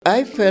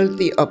I felt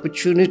the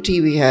opportunity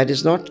we had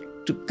is not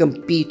to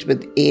compete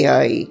with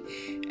AI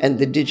and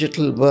the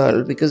digital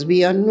world because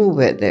we are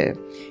nowhere there.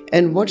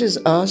 And what is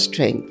our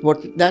strength?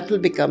 That will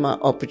become our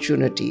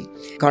opportunity.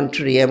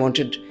 Contrary, I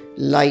wanted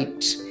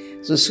light.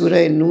 So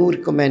Surah Noor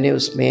ko maine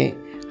usme,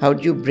 how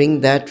do you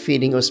bring that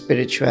feeling of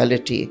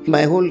spirituality?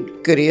 My whole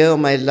career,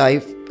 my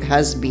life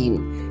has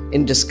been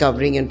in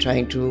discovering and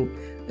trying to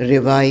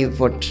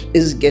revive what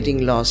is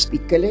getting lost. We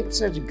collect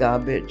such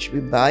garbage, we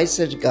buy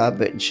such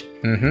garbage.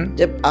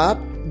 जब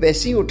आप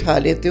वैसे ही उठा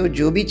लेते हो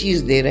जो भी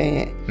चीज दे रहे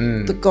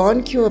हैं तो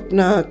कौन क्यों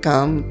अपना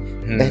काम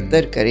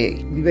बेहतर करे?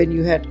 When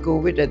you had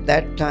COVID at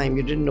that time,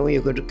 you didn't know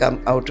you're going to come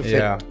out of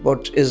it.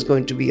 What is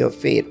going to be your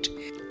fate?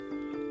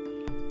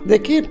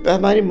 देखिए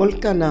हमारे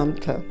मुल्क का नाम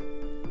था,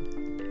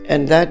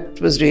 and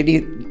that was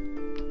really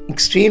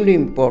extremely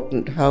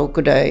important. How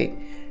could I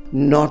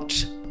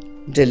not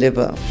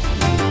deliver?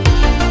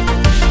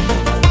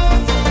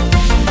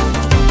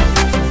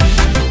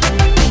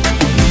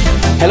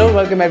 Hello,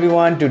 welcome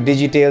everyone to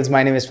DigiTales.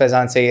 My name is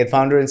Faizan Sayed,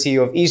 founder and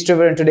CEO of East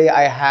River, and today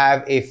I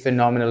have a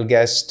phenomenal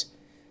guest,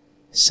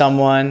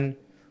 someone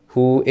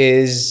who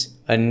is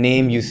a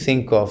name you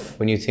think of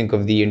when you think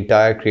of the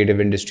entire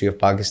creative industry of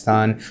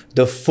Pakistan,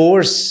 the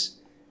force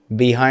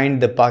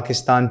behind the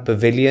Pakistan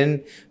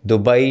Pavillion,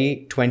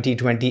 Dubai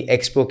 2020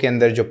 Expo के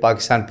अंदर जो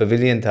Pakistan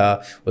Pavillion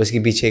था, उसके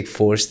पीछे एक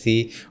force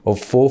थी, और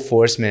वो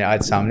force में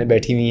आज सामने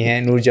बैठी हुई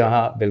हैं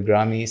नूरजहां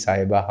बिलग्रामी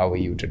साहिबा. How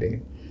are you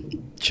today?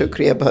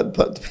 शुक्रिया बहुत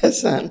बहुत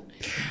फैसान.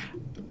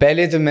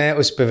 पहले तो मैं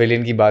उस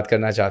पवेलियन की बात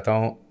करना चाहता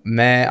हूँ.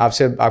 मैं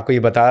आपको ये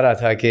बता रहा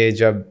था कि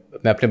जब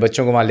मैं अपने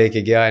बच्चों को वहाँ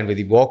लेके गया and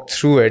we walked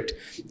through it,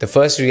 the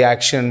first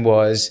reaction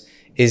was,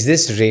 is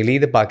this really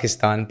the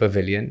Pakistan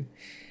Pavilion?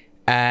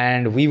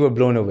 And we were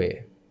blown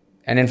away.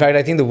 And in fact,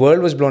 I think the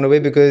world was blown away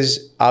because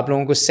आप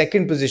लोगों को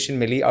second position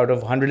milli out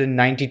of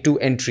 192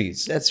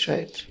 entries. That's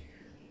right.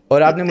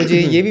 और आपने मुझे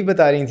ये भी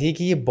बता रही थी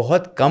कि ये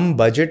बहुत कम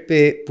बजट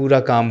पे पूरा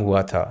काम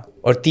हुआ था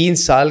और 3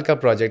 साल का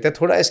प्रोजेक्ट है.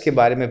 थोड़ा इसके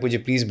बारे में मुझे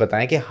प्लीज़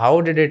बताएं कि how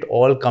did it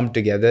all come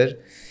together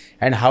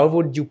and how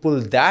would you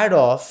pull that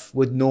off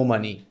with no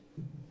money?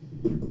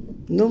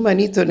 No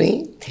money to nahi.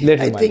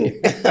 Little I money.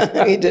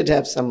 think we did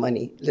have some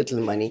money, little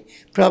money.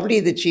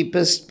 Probably the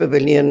cheapest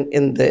pavilion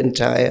in the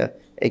entire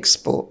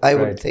expo, I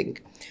would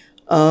think.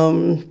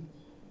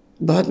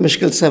 बहुत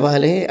मुश्किल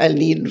सवाल है. I'll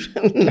need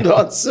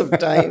lots of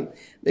time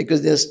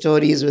because there are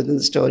stories within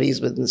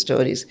stories within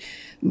stories.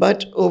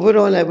 But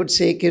overall, I would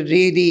say that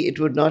really it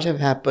would not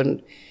have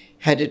happened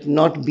had it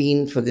not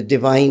been for the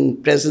divine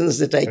presence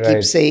that I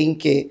keep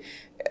saying.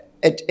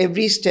 At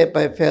every step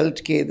I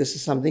felt that this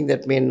is something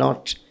that may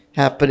not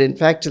happen. In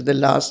fact, at the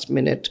last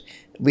minute,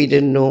 we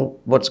didn't know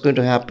what's going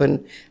to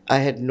happen. I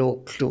had no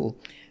clue.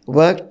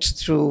 Worked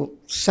through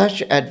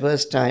such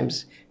adverse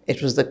times.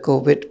 It was the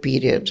COVID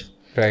period.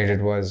 Right,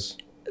 it was.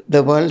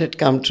 The world had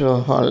come to a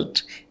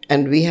halt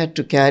and we had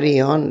to carry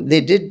on. They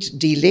did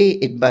delay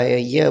it by a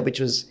year, which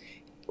was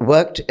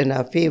worked in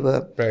our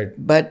favor. Right.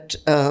 But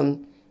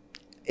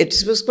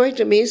it was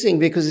quite amazing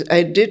because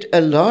I did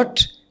a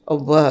lot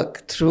of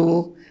work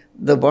through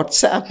the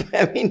WhatsApp.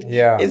 I mean,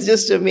 It's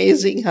just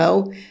amazing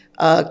how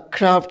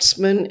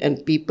craftsmen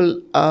and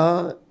people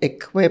are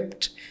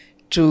equipped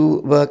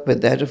to work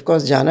with that. Of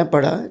course, jana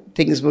pada,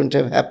 things wouldn't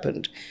have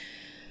happened.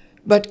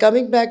 But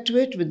coming back to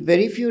it with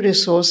very few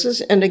resources,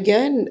 and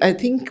again, I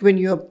think when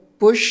you're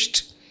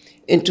pushed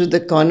into the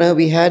corner,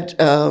 we had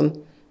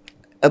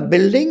a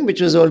building which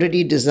was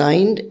already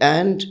designed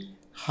and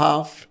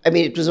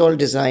it was all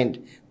designed.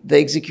 The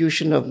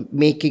execution of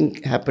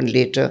making happened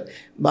later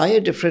by a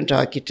different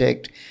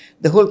architect.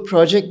 The whole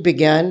project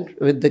began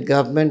with the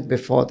government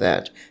before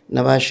that.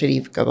 Nawaz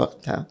Sharif ka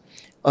waqt tha.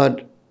 Or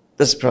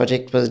this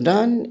project was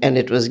done and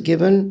it was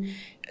given.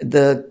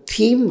 The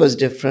theme was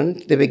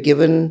different. They were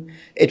given,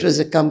 it was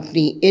a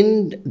company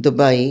in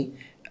Dubai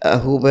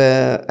who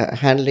were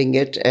handling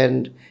it,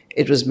 and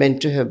it was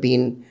meant to have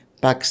been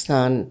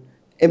Pakistan,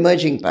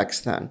 emerging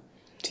Pakistan.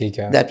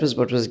 That was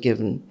what was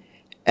given.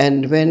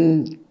 And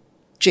when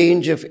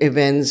change of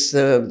events,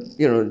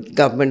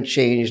 government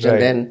changed,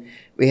 and then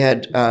we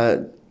had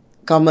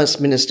Commerce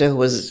Minister who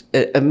was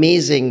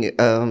amazing,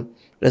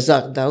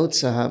 Razak Daud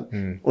Sahab.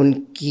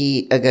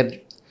 Unki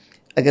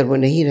अगर वो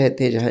नहीं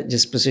रहते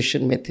जिस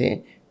position में थे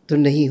तो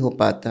नहीं हो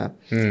पाता.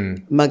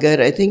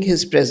 मगर I think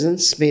his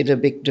presence made a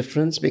big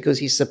difference because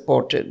he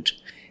supported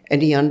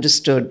and he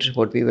understood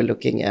what we were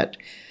looking at.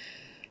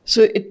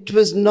 So it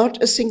was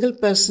not a single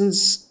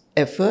person's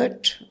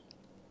effort.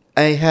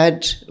 I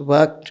had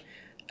worked,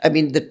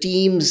 the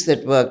teams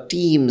that worked,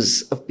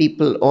 teams of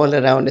people all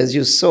around, as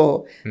you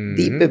saw,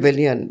 the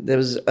pavilion, there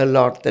was a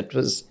lot that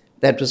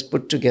was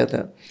put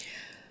together.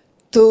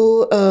 So,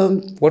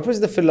 what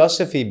was the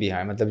philosophy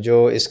behind? मतलब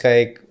जो इसका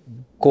एक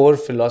core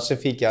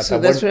philosophy क्या था? So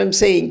that's what I'm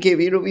saying.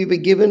 We were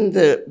given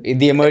the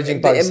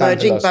emerging Pakistan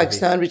emerging philosophy.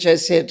 Pakistan, which I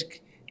said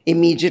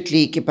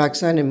immediately.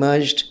 Pakistan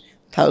emerged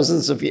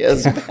thousands of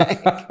years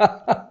back.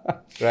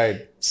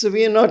 Right. So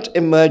we are not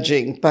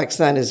emerging.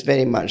 Pakistan is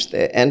very much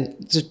there. And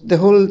the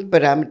whole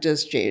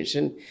parameters changed.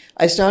 And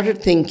I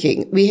started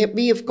thinking,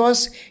 we of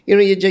course,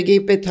 ye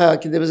jagah pe tha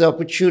ki there was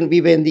opportunity,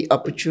 we were in the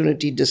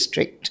opportunity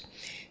district.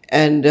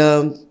 And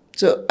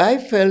so I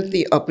felt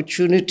the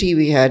opportunity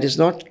we had is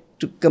not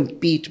to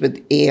compete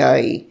with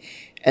AI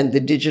and the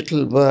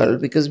digital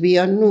world, because we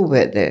are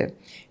nowhere there.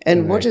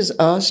 And what is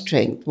our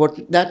strength?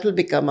 That will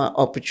become our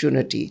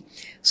opportunity.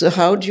 So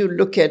how do you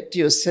look at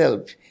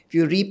yourself? If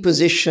you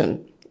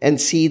reposition and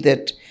see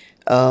that,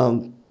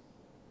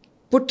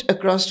 put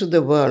across to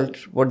the world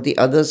what the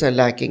others are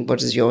lacking,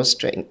 what is your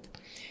strength?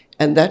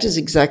 And that is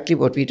exactly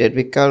what we did.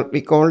 We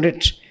called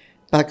it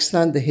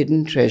Pakistan, the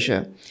Hidden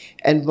Treasure.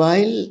 And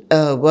while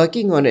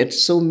working on it,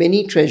 so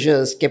many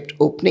treasures kept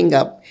opening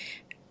up.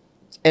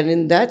 And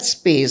in that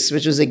space,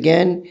 which was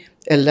again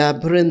a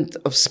labyrinth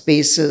of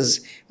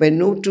spaces where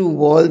no two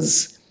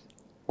walls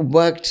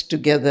worked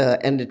together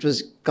and it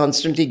was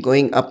constantly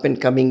going up and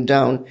coming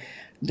down,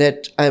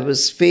 that I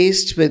was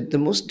faced with the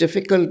most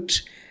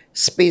difficult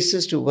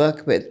spaces to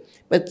work with.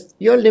 But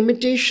your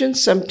limitation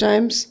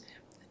sometimes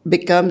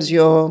becomes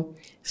your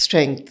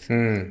strength.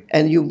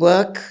 And you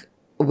work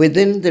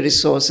within the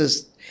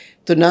resources.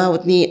 तो ना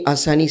उतनी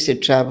आसानी से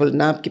travel,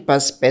 ना आपके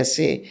पास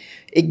पैसे,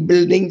 एक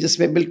building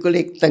जिसमें बिल्कुल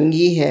एक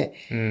तंगी है.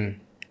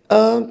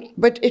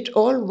 But it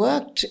all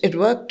worked. It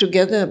worked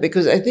together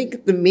because I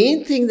think the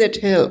main thing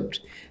that helped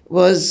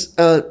was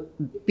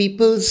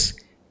people's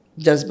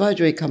jazba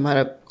जो एक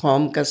हमारा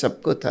कौम का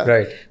सबको था.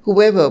 Right.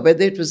 Whoever,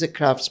 whether it was a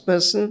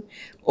craftsperson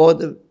or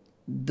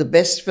the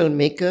best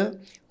filmmaker,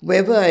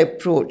 whoever I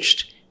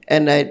approached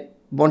and I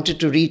wanted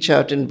to reach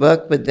out and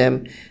work with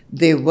them,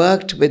 they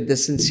worked with the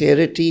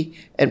sincerity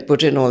and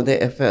put in all their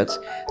efforts.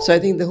 So I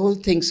think the whole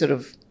thing sort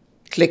of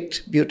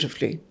clicked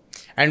beautifully.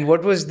 And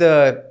what was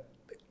the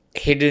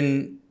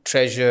hidden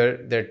treasure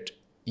that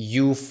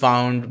you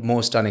found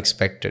most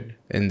unexpected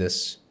in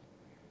this?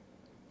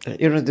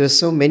 There's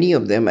so many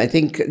of them. I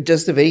think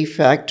just the very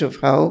fact of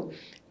how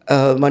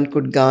one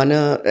could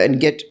garner and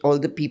get all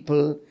the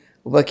people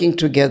working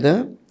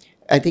together.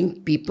 I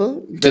think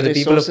people... So the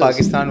people of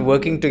Pakistan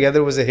working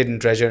together was a hidden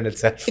treasure in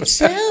itself.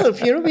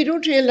 We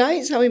don't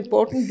realize how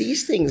important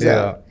these things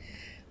are.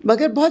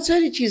 Magar bahut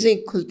sari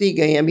cheezein khulti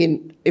gayi. I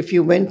mean, if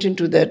you went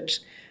into that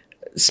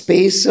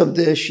space of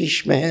the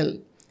Sheesh Mahal,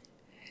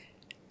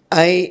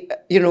 I,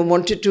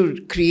 wanted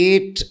to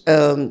create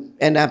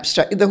an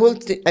abstract... The whole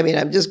thing... I mean,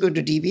 I'm just going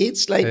to deviate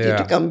slightly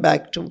to come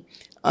back to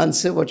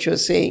answer what you're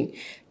saying.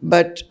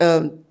 But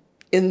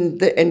in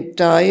the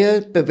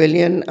entire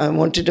pavilion, I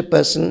wanted a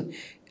person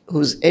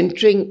who's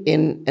entering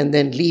in and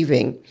then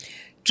leaving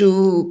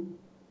to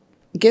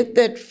get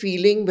that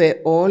feeling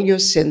where all your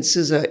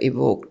senses are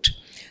evoked.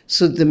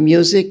 So the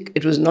music,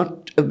 it was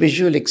not a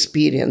visual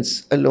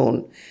experience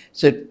alone.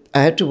 So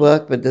I had to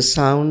work with the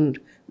sound,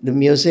 the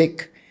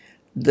music,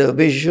 the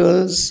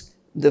visuals,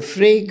 the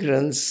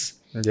fragrance.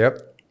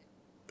 Yep.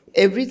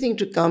 Everything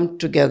to come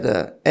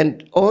together.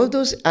 And all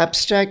those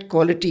abstract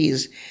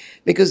qualities,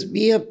 because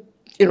we have,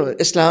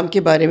 Islam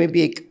ke bare mein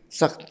bhi ek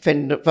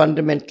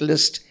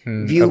fundamentalist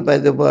view by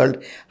the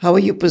world. How are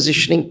you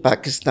positioning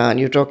Pakistan?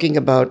 You're talking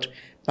about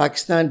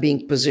Pakistan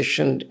being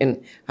positioned in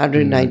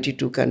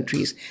 192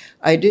 countries.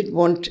 I did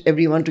want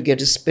everyone to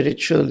get a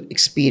spiritual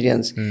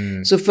experience.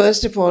 So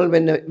first of all,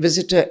 when a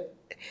visitor...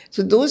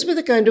 So those were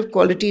the kind of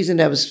qualities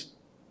and I was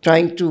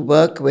trying to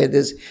work with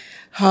is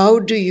how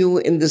do you,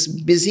 in this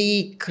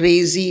busy,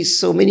 crazy,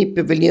 so many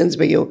pavilions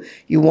where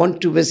you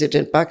want to visit,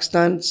 and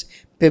Pakistan's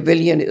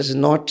pavilion is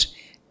not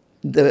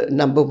the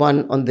number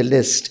one on the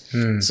list.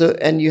 So,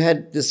 and you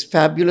had this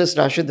fabulous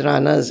Rashid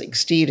Rana's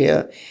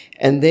exterior,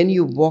 and then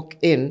you walk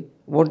in,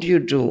 what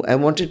do? I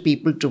wanted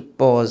people to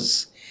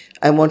pause.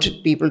 I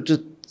wanted people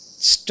to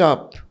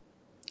stop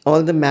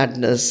all the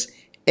madness,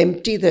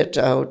 empty that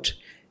out,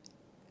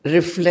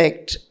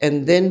 reflect,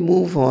 and then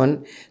move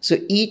on. So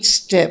each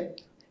step,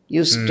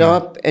 you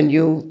stop and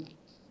you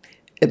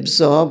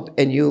absorb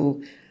and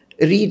you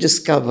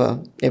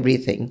rediscover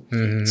everything.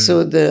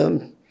 So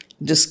the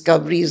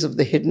discoveries of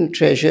the hidden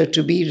treasure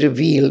to be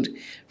revealed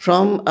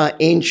from our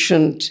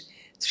ancient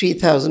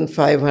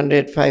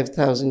 3,500,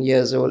 5,000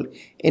 years old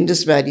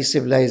Indus Valley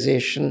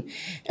civilization.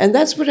 And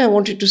that's what I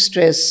wanted to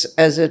stress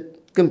as a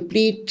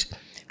complete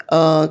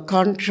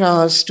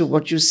contrast to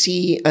what you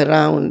see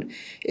around,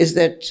 is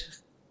that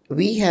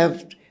we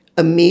have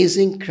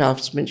amazing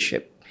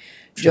craftsmanship.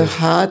 जो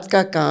हाथ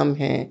का काम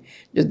है,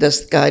 जो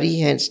दस्तकारी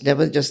है, it's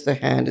never just the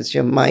hand, it's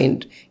your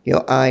mind,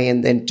 your eye,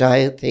 and the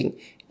entire thing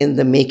in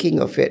the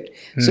making of it.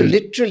 So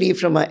literally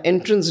from our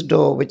entrance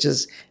door,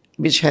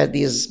 which had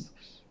these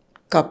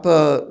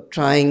copper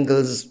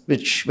triangles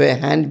which were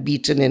hand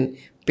beaten in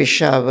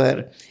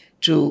Peshawar,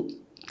 to,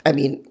 I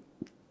mean,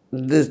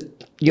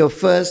 your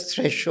first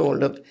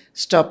threshold of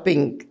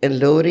stopping and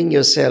lowering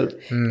yourself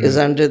is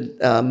under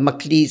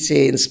Makli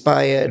se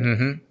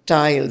inspired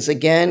tiles.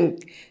 Again,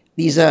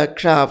 these are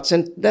crafts,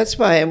 and that's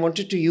why I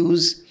wanted to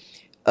use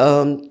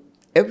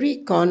every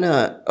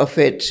corner of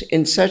it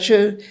in such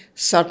a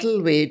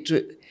subtle way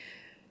to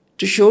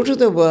to show to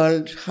the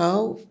world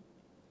how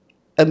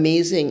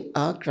amazing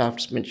our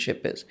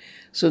craftsmanship is.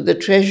 So the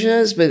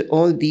treasures were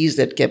all these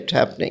that kept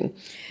happening.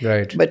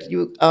 Right. But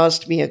you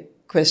asked me a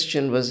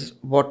question, was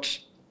what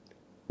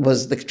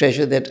was the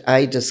treasure that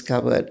I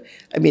discovered?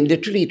 I mean,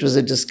 literally, it was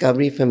a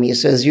discovery for me.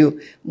 So as you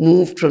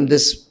moved from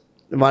this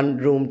one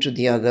room to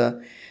the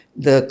other,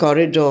 the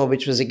corridor,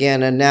 which was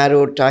again a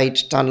narrow,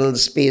 tight tunnel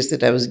space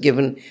that I was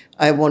given,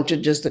 I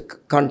wanted just the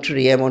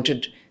contrary. I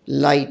wanted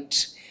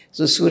light.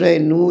 So Surah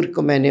Noor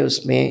ko maine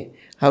usme,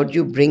 how do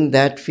you bring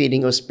that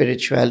feeling of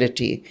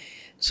spirituality?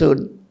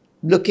 So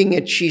looking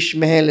at Sheesh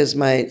Mahal as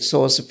my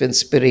source of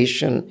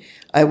inspiration,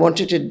 I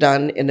wanted it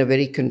done in a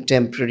very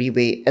contemporary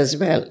way as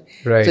well.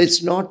 Right. So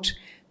it's not,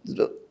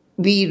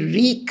 we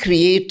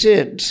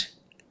recreated,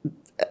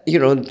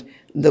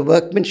 the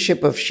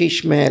workmanship of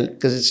Sheesh Mahal,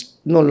 because it's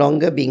no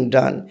longer being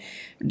done,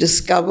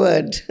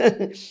 discovered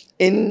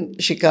in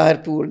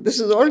Shikarpur. This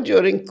is all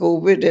during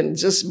COVID, and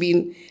just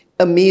been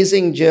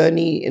amazing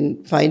journey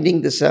in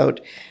finding this out,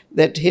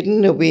 that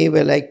hidden away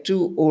were like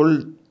two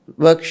old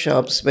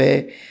workshops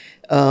where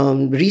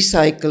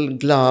recycled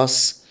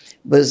glass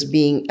was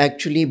being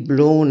actually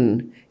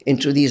blown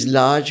into these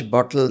large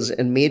bottles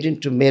and made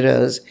into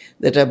mirrors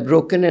that are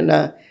broken and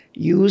are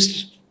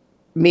used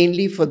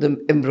mainly for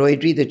the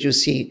embroidery that you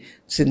see,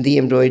 Sindhi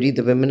embroidery,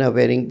 the women are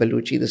wearing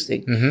Baluchi, this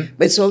thing. Mm-hmm.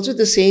 But it's also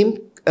the same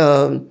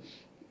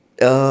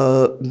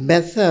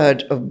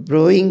method of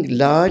brewing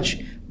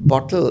large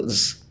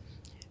bottles,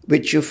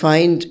 which you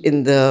find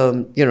in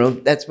the,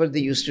 that's what they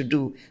used to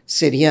do,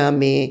 Syria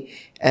May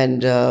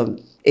and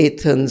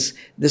Athens.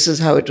 This is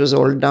how it was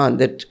all done,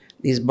 that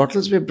these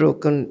bottles were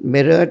broken,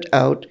 mirrored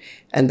out,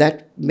 and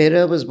that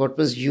mirror was what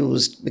was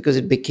used because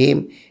it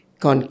became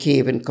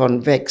concave and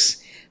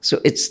convex. So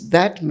it's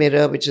that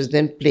mirror which is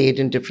then played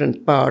in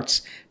different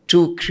parts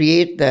to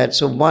create that.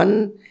 So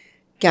one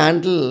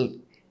candle's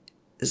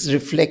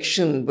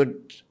reflection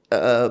would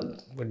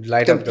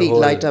light up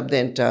the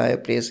entire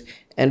place.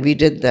 And we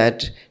did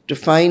that to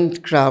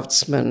find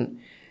craftsmen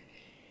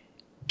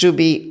to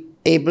be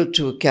able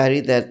to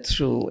carry that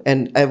through.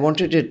 And I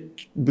wanted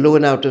it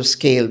blown out of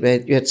scale, where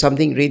you had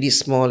something really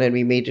small and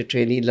we made it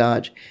really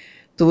large.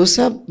 So wo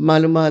sab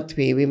malumat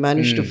hui, we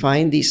managed to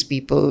find these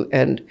people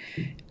and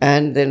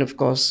then, of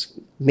course,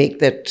 make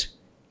that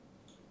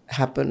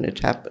happen. It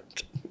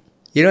happened.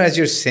 As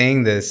you're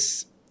saying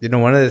this,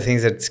 one of the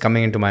things that's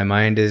coming into my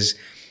mind is,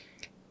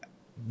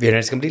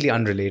 it's completely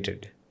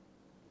unrelated.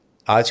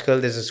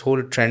 Aajkal, there's this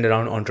whole trend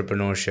around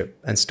entrepreneurship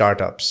and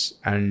startups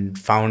and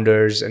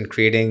founders and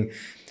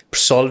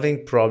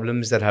solving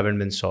problems that haven't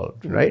been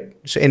solved, right?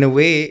 So in a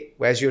way,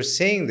 as you're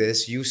saying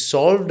this, you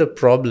solved a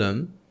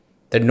problem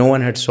that no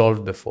one had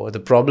solved before. The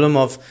problem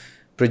of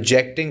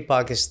projecting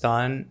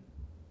Pakistan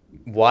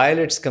while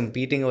it's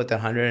competing with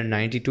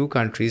 192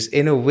 countries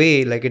in a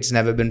way like it's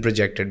never been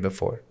projected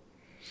before.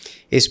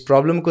 Is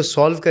problem ko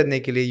solve karne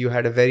ke liye you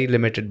had a very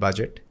limited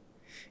budget.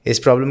 Is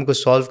problem ko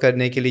solve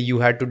karne ke liye you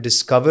had to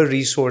discover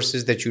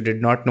resources that you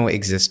did not know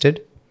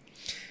existed.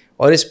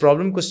 Or is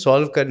problem ko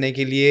solve karne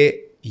ke liye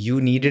you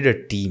needed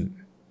a team,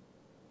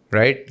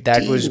 right?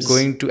 That was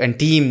going to, and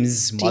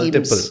teams,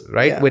 multiple,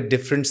 right? Yeah. With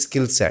different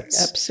skill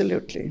sets.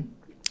 Absolutely.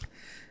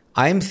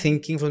 I'm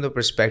thinking from the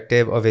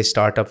perspective of a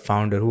startup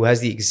founder who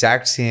has the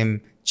exact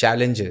same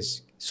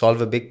challenges,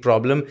 solve a big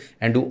problem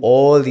and do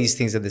all these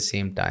things at the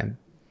same time.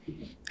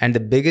 And the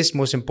biggest,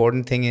 most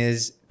important thing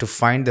is to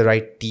find the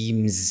right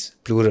teams,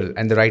 plural,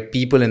 and the right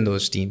people in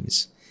those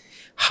teams.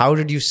 How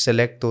did you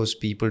select those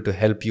people to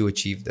help you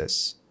achieve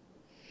this?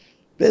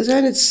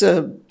 Bezan, it's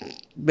a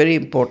very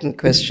important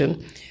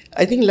question.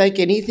 I think like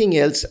anything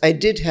else, I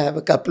did have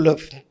a couple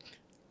of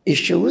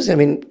issues. I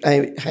mean,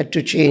 I had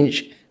to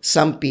change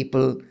some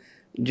people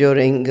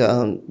during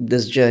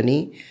this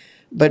journey.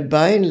 But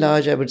by and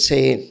large, I would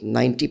say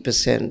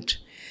 90%.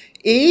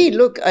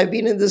 Look, I've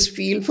been in this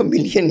field for a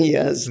million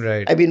years.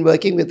 Right. I've been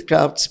working with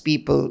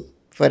craftspeople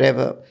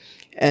forever.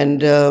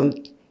 And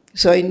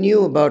so I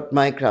knew about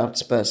my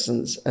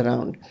craftspersons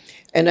around.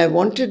 And I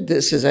wanted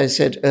this, as I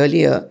said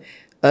earlier,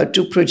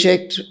 to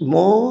project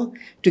more,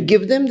 to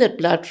give them that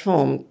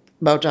platform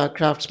about our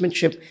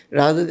craftsmanship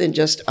rather than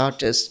just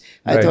artists.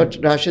 Right. I thought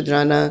Rashid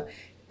Rana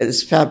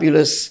is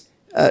fabulous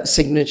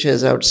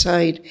signatures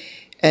outside.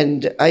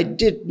 And I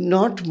did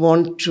not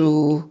want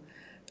to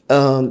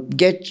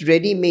get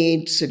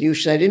ready-made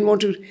solution. I didn't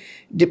want to...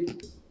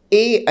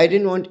 I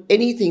didn't want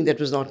anything that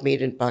was not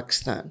made in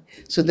Pakistan.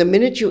 So the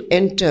minute you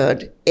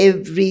entered,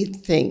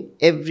 everything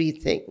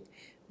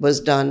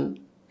was done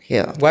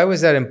here. Why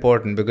was that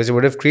important? Because it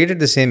would have created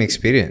the same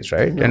experience,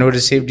 right? No. And it would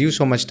have saved you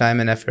so much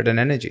time and effort and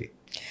energy.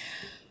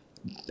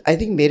 I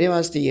think mere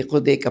vaste ye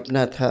khud ek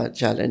apna tha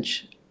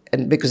challenge.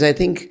 And because I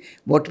think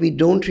what we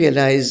don't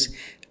realize,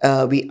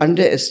 we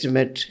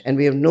underestimate and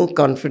we have no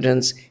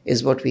confidence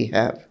is what we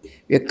have.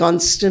 We are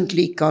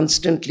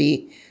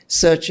constantly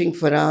searching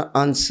for our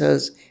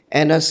answers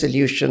and our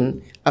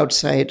solution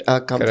outside our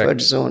comfort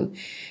zone.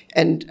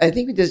 And I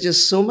think there's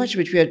just so much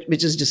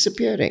which is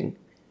disappearing.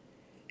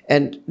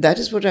 And that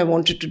is what I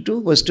wanted to do,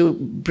 was to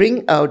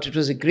bring out, it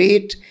was a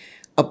great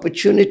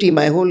opportunity.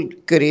 My whole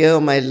career,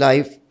 my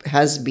life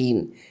has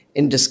been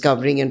in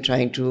discovering and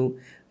trying to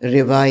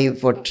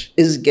revive what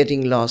is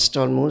getting lost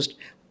almost,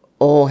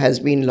 or has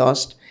been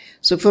lost.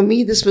 So for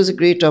me, this was a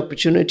great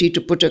opportunity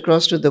to put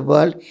across to the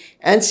world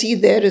and see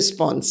their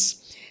response.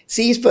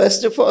 See,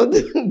 first of all,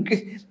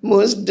 the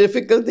most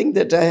difficult thing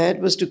that I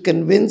had was to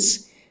convince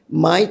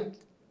my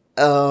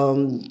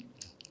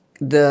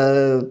the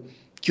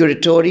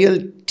curatorial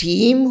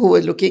team who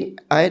were looking.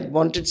 I had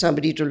wanted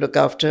somebody to look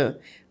after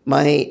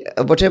my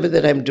whatever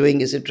that I'm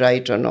doing. Is it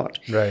right or not?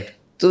 Right.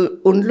 तो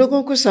उन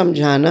लोगों को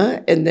समझाना,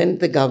 and then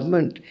the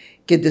government,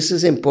 कि this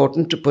is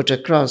important to put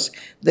across.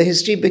 The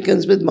history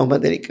begins with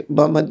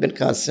Muhammad bin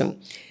Qasim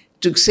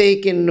to say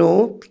कि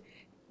no,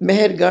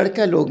 Mehrgarh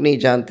का लोग नहीं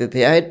जानते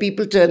थे. I had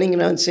people turning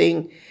around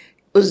saying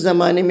उस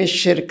ज़माने में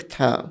शिर्क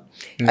था.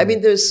 I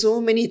mean, there's so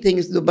many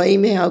things. Dubai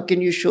mein, how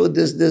can you show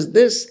this?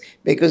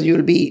 Because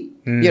you'll be,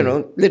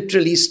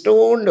 literally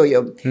stoned, or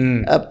your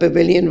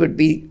pavilion would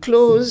be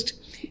closed.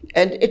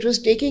 And it was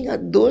taking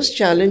those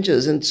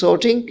challenges and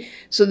sorting.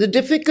 So the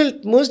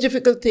most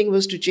difficult thing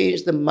was to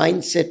change the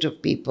mindset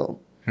of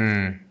people.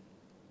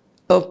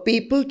 Of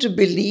people to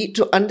believe,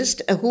 to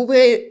understand, who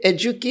were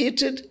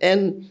educated.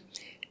 And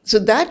so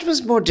that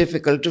was more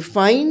difficult. To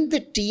find the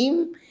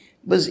team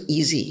was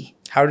easy.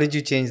 How did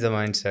you change the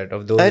mindset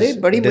of those?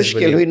 Badi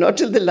mushkil hui. Not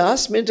till the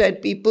last minute, I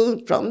had people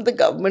from the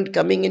government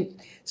coming in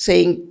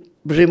saying,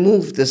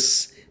 remove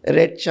this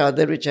red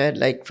chadar which I had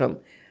liked from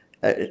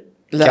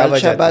लाल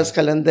शाहबाज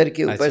कलंदर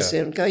के ऊपर से,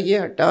 उनका ये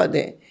हटा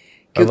दें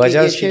क्योंकि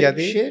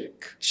ये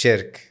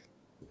शिर्क.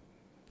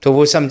 तो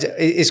वो समझ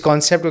इस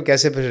कॉन्सेप्ट को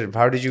कैसे फिर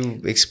हाउ डिड यू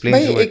एक्सप्लेन?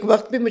 भाई एक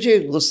वक्त पे मुझे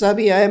गुस्सा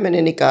भी आया,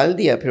 मैंने निकाल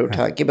दिया फिर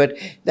उठा के, but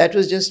that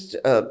was just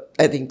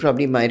I think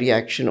probably my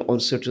reaction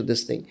also to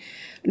this thing.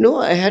 No,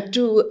 I had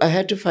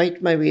to fight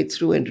my way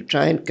through and to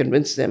try and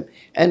convince them.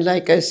 And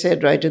like I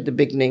said right at the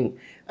beginning,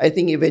 I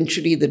think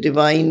eventually the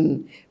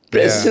divine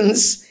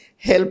presence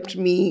helped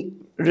me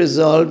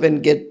resolve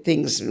and get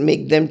things,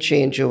 make them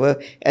change over.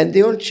 And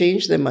they all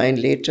changed their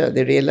mind later.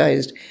 They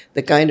realized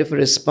the kind of a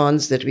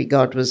response that we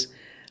got was,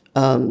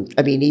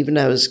 even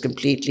I was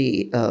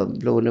completely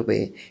blown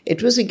away.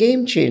 It was a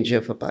game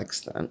changer for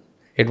Pakistan.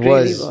 It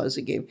really was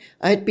a game.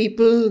 I had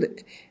people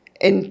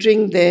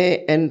entering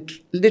there and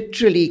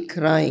literally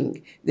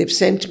crying. They've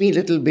sent me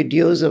little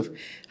videos of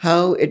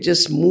how it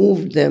just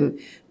moved them,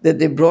 that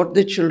they brought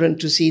their children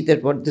to see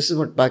that this is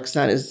what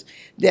Pakistan is.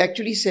 They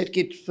actually said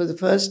that for the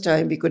first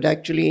time we could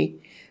actually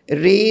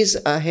raise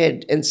our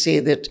head and say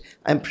that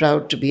I'm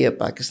proud to be a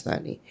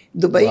Pakistani.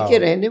 Dubai ke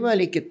rehne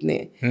wale kitne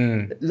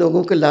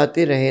logon ko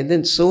laate rahe,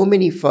 then so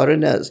many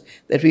foreigners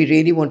that we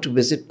really want to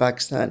visit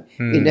Pakistan.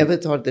 We never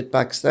thought that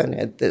Pakistan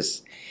had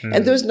this.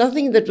 And there was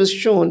nothing that was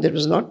shown that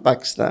was not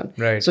Pakistan.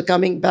 Right. So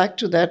coming back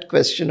to that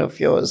question of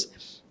yours,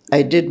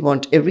 I did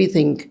want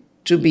everything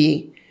to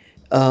be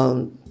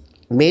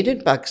made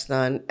in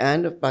Pakistan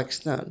and of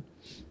Pakistan.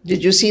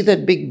 Did you see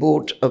that big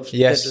boat of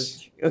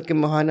yes.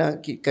 Mohana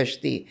की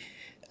कश्ती?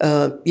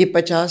 ये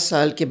 50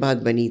 साल के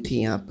बाद बनी थी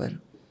यहाँ पर.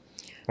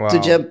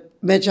 तो जब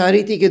मैं चाह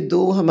रही थी कि दो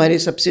हमारे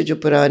सबसे जो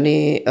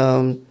पुराने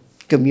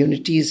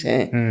communities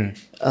हैं,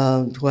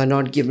 who are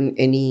not given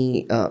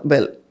any,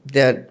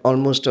 they're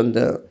almost on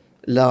the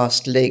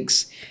last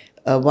legs,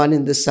 one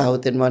in the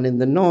south and one in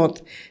the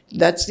north.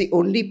 That's the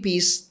only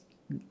piece,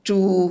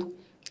 two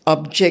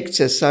objects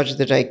as such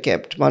that I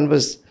kept. One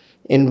was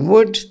in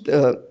wood,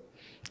 the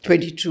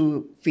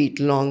 22 feet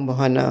long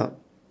Mohana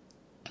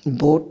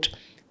boat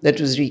that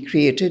was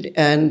recreated,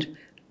 and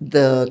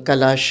the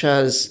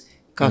Kalasha's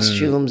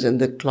costumes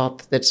and the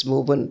cloth that's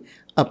woven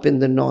up in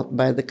the north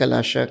by the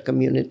Kalasha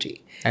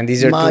community. And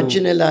these are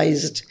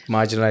marginalized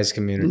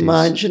communities.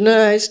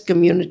 Marginalized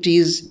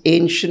communities,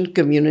 ancient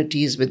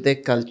communities with their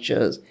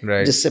cultures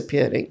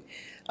disappearing.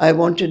 I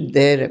wanted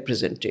their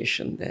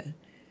representation there.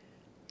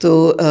 तो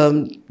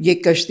ये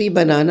कश्ती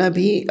बनाना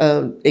भी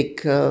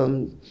एक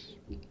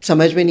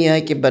समझ में नहीं आया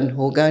कि बन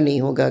होगा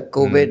नहीं होगा,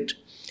 कोविड,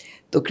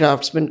 तो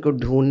क्राफ्ट्समैन को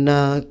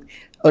ढूंढना,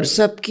 और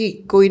सबकी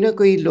कोई ना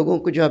कोई लोगों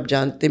को जो आप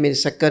जानते, मेरे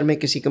सक्कर में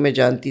किसी को मैं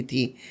जानती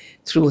थी,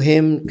 through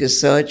him to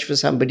search for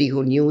somebody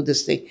who knew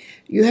this thing.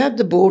 You have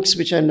the boats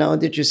which are now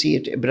that you see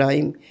at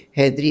Ibrahim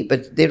Hedri,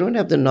 but they don't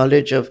have the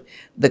knowledge of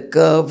the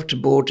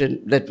curved boat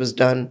that was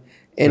done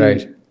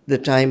in the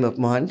time of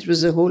Mohan. It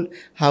was a whole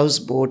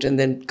houseboat and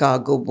then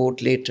cargo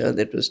boat later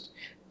that was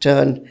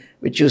turned,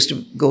 which used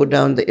to go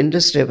down the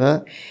Indus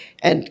River.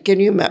 And can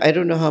you imagine, I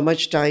don't know how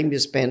much time you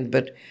spent,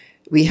 but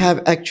we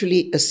have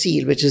actually a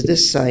seal, which is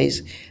this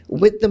size,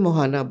 with the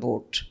Mohana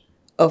boat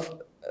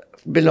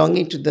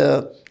belonging to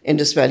the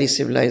Indus Valley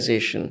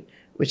civilization,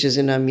 which is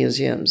in our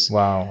museums.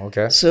 Wow,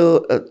 okay.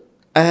 So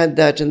I had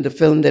that in the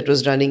film that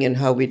was running and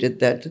how we did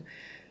that.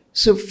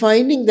 So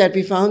finding that,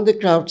 we found the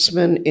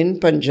craftsman in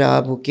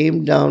Punjab who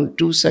came down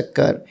to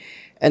Sakkar,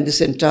 and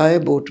this entire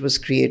boat was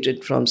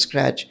created from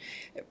scratch.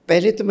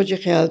 पहले तो मुझे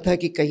ख्याल था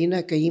कि कहीं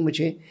ना कहीं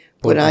मुझे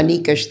पुरानी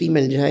कश्ती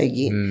मिल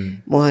जाएगी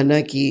मोहाना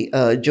की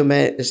जो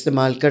मैं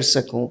इस्तेमाल कर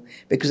सकूं,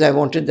 because I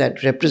wanted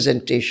that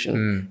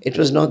representation. It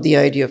was not the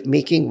idea of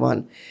making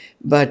one,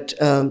 but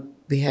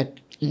we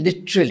had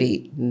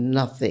literally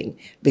nothing,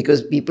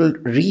 because people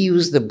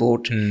reuse the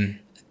boat.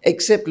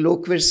 Except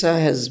Lokvirsa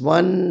has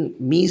one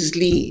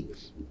measly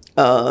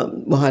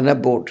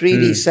Mohana boat,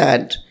 really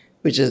sad,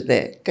 which is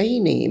there.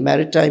 Kahin nahi.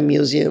 Maritime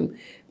Museum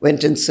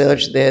went and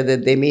searched there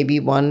that there may be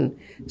one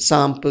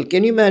sample.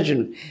 Can you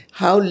imagine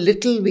how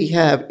little we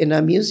have in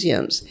our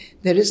museums?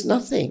 There is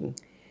nothing.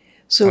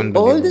 So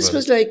all this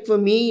was like, for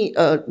me,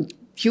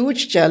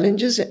 huge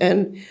challenges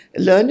and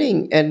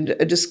learning and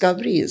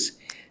discoveries,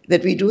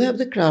 that we do have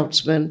the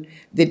craftsmen.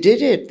 They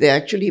did it. They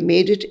actually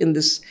made it in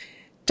this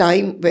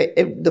time where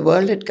the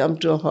world had come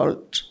to a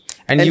halt.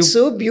 And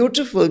so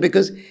beautiful,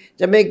 because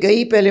जब मैं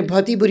गई पहले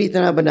बहुत ही बुरी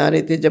तरह बना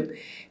रहे थे जब,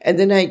 and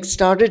then I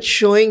started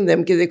showing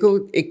them कि देखो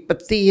एक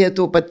पत्ती है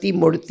तो पत्ती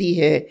मुड़ती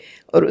है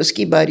और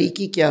उसकी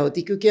बारीकी क्या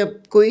होती, क्योंकि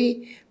अब कोई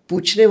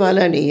पूछने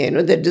वाला नहीं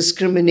है. The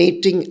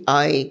discriminating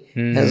eye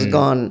has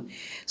gone.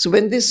 So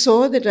when they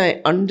saw that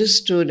I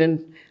understood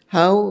and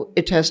how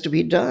it has to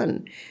be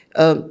done,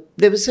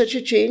 there was such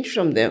a change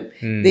from them.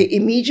 They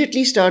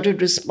immediately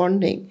started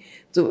responding.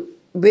 So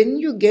when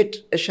you get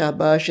a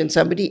shabash and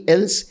somebody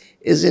else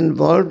is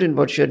involved in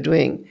what you're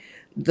doing,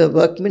 the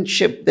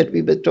workmanship that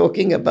we were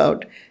talking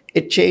about,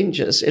 it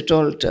changes, it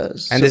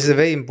alters. And this is a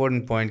very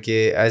important point,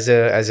 कि as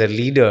a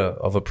leader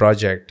of a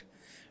project,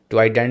 to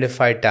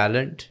identify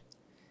talent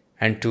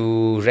and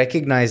to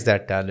recognize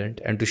that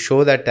talent and to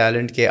show that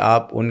talent कि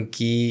आप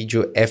उनकी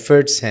जो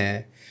efforts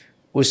हैं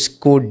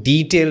उसको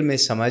detail में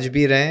समझ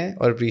भी रहे हैं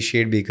और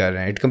appreciate भी कर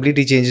रहे हैं. It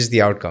completely changes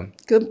the outcome.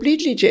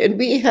 Completely change. And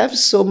we have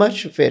so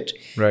much of it,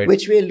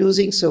 which we are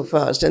losing so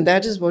fast. And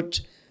that is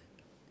what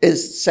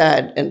is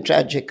sad and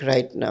tragic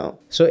right now.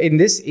 So in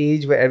this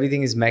age where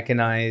everything is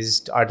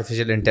mechanized,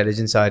 artificial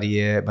intelligence आ रही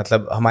है,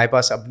 मतलब हमारे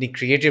पास अपनी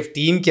creative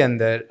team के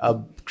अंदर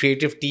अब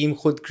creative team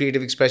खुद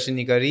creative expression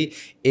नहीं कर रही,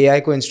 AI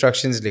को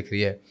instructions लिख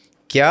रही है.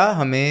 क्या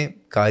हमें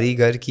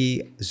कारीगर की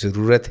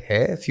ज़रूरत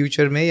है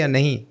future में या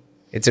नहीं?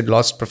 It's a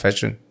lost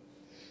profession.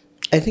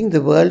 I think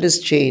the world has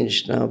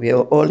changed now. We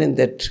are all in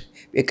that.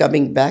 We're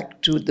coming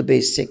back to the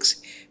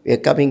basics. We are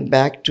coming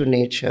back to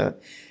nature.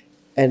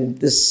 And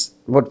this,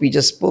 what we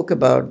just spoke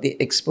about, the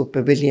Expo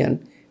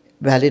Pavilion,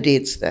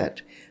 validates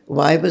that.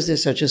 Why was there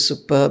such a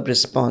superb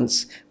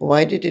response?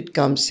 Why did it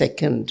come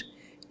second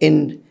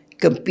in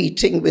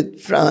competing with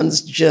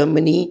France,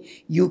 Germany?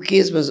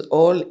 UK's was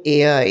all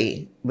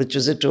AI, which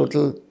was a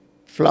total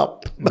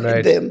flop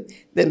by them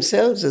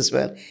themselves as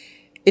well.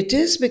 It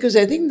is because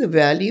I think the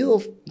value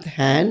of the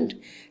hand,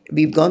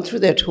 we've gone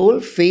through that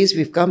whole phase,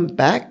 we've come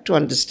back to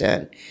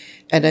understand.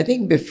 And I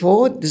think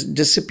before this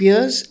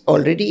disappears,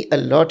 already a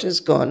lot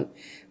has gone.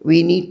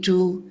 We need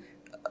to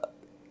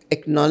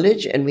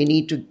acknowledge and we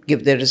need to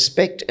give their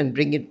respect and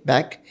bring it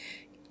back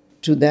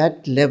to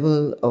that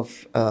level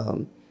of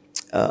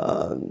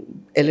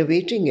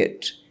elevating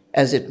it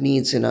as it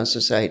needs in our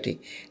society.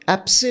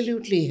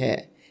 Absolutely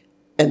hai.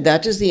 And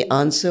that is the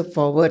answer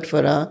forward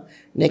for our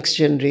next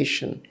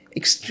generation.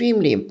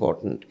 Extremely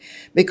important.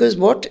 Because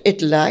what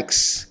it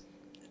lacks,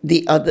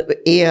 the other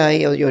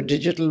AI or your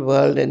digital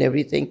world and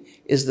everything,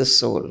 is the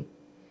soul.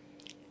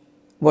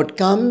 What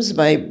comes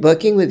by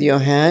working with your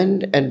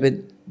hand and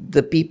with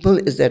the people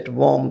is that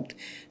warmth.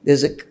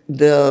 There's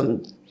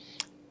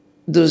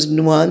those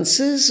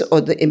nuances or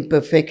the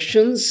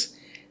imperfections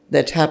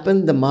that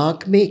happen, the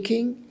mark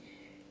making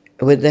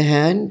with the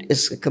hand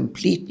is a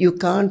complete, you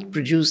can't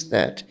produce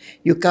that.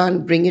 You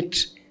can't bring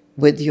it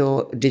with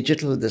your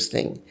digital this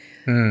thing.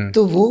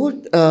 तो वो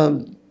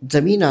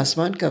ज़मीन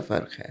आसमान का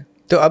फ़र्क है.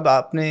 तो अब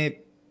आपने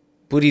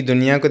पूरी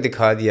दुनिया को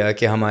दिखा दिया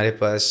कि हमारे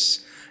पास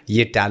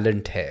ये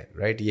टैलेंट है,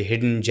 राइट? ये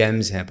हिडन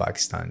जेम्स हैं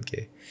पाकिस्तान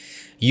के.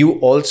 You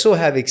also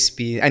have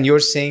experience, and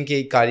you're saying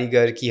कि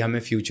कारीगर की हमें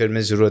फ्यूचर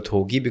में ज़रूरत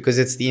होगी because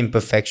it's the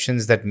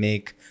imperfections that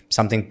make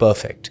something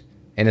perfect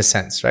in a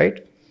sense, right?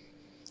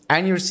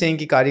 And you're saying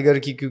कि कारीगर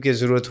की क्योंकि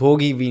ज़रूरत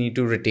होगी, we need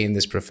to retain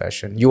this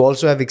profession. You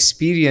also have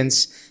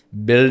experience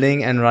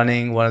building and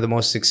running one of the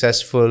most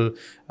successful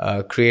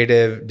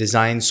creative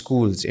design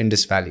schools in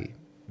Indus Valley,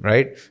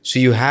 right? So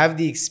you have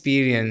the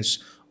experience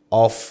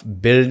of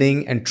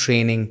building and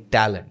training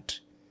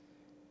talent.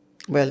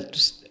 Well,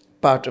 just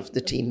part of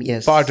the team,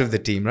 yes. Part of the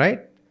team,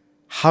 right?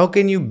 How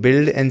can you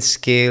build and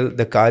scale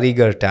the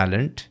कारीगर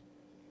talent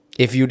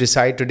if you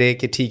decide today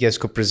कि ठीक है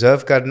इसको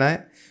preserve करना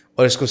है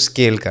और इसको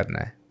scale करना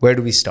है? Where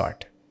do we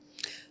start?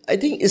 I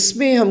think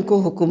इसमें हमको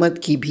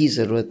हुकूमत की भी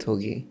ज़रूरत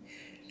होगी.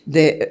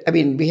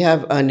 We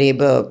have our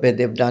neighbor where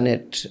they've done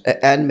it,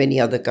 and many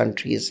other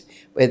countries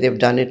where they've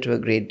done it to a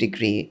great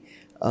degree.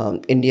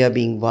 India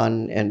being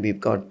one, and we've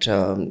got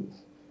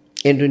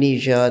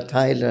Indonesia,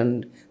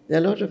 Thailand. There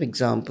are a lot of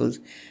examples.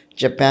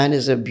 Japan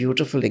is a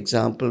beautiful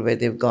example where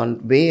they've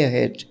gone way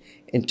ahead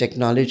in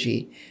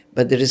technology,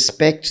 but the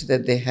respect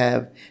that they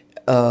have,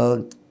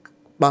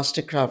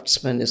 master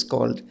craftsman is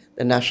called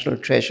the national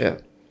treasure.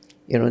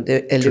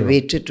 They're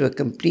elevated to a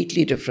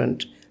completely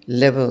different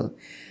level.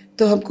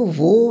 तो हमको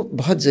वो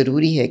बहुत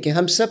ज़रूरी है कि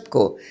हम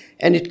सबको,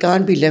 and it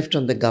can't be left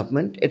on the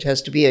government, it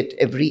has to be at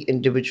every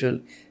individual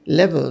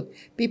level.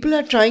 People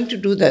are trying to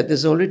do that.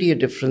 There's already a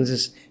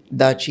difference.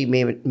 Dachi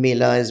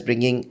Mela is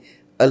bringing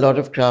a lot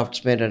of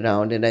craftsmen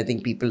around, and I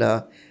think people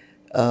are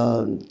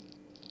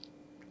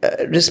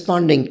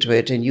responding to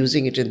it and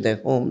using it in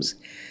their homes.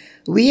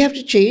 We have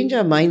to change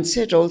our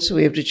mindset also.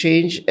 We have to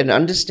change and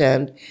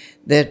understand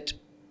that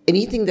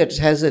anything that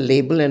has a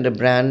label and a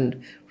brand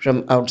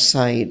from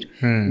outside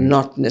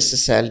not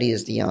necessarily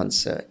is the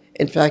answer.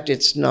 In fact,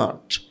 it's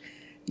not.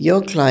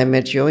 Your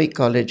climate, your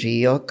ecology,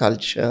 your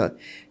culture,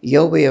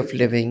 your way of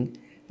living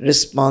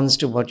responds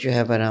to what you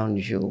have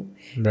around you.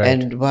 Right.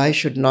 And why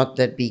should not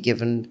that be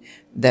given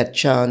that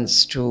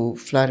chance to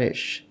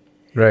flourish?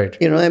 Right.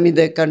 You know, I mean,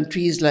 there are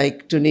countries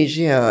like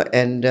Tunisia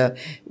and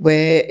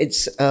where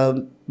it's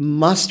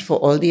must for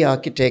all the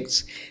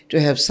architects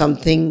to have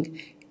something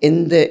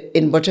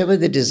in whatever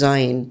the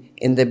design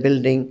in the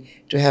building,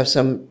 to have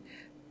some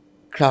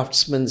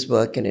craftsman's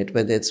work in it,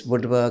 whether it's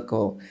woodwork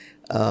or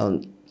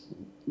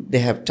they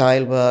have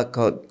tile work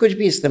or kuch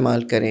bhi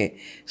istemal kare,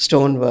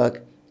 stone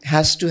work,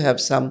 has to have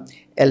some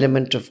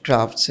element of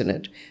crafts in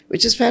it,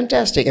 which is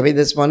fantastic. I mean,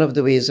 that's one of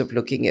the ways of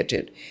looking at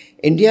it.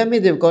 India,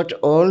 they've got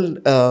all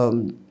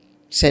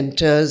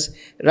centers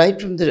right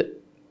from the,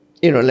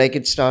 you know, like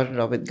it started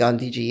off with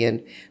Gandhi ji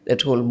and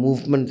that whole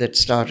movement that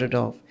started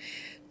off.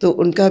 तो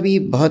उनका भी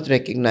बहुत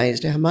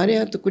recognized है. हमारे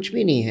यहाँ तो कुछ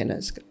भी नहीं है ना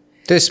इसका.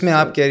 तो इसमें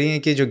आप कह रही हैं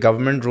कि जो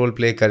गवर्नमेंट रोल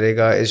प्ले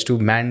करेगा is to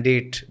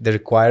mandate the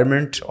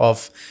requirement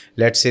of,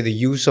 let's say, the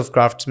use of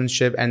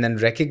craftsmanship and then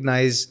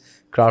recognize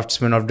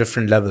craftsmen of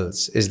different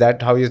levels. Is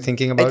that how you're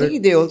thinking about it? I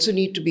think they also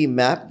need to be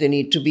mapped. They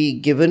need to be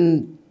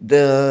given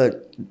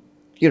the,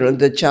 you know,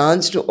 the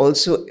chance to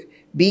also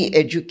be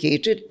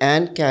educated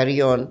and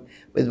carry on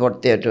with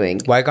what they're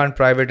doing. Why can't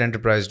private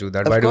enterprise do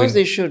that? Of course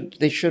they should.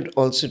 They should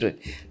also do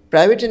it.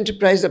 Private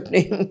enterprise अपने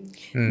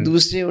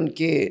दूसरे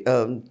उनके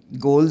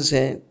goals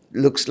हैं,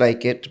 looks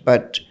like it,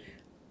 but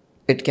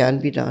it can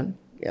be done.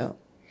 Yeah.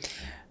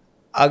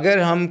 अगर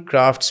हम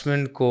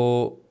craftsman को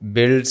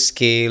build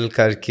scale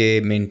करके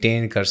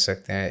maintain कर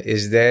सकते हैं,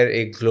 is there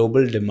a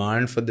global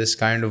demand for this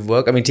kind of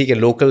work? I mean ठीक है,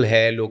 लोकल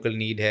है, लोकल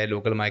नीड है,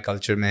 लोकल हमारे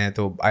कल्चर में है,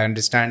 तो I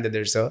understand that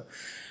there is a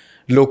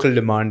local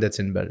demand that's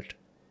in built.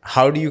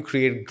 How do you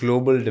create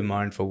global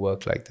demand for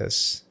work like this?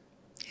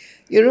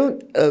 You know,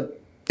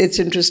 it's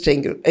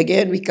interesting.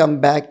 Again we come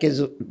back कि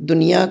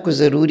दुनिया को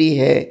ज़रूरी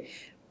है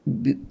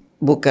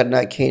वो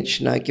करना,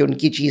 खींचना कि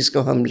उनकी चीज़ को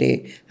हम ले,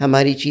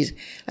 हमारी चीज़.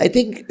 आई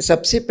थिंक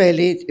सबसे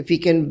पहले if you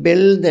can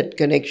build that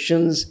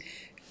connections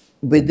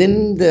with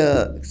in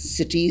the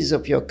cities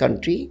of your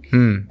country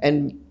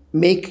and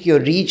make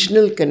your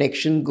regional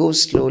connection go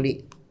slowly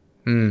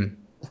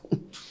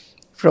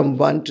from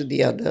one two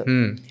the other,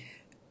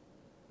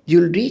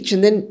 you'll reach.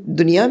 And then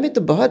दुनिया में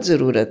तो बहुत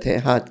ज़रूरत है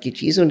हाथ की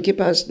चीज़, उनके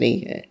पास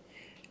नहीं है.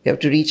 You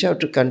have to reach out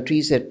to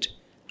countries that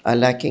are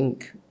lacking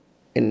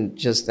in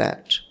just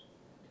that.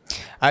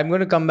 I'm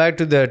going to come back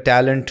to the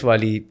talent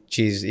wali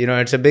cheese. You know,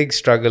 it's a big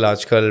struggle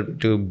aajkal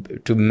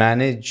to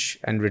manage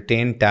and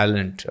retain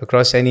talent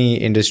across any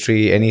industry,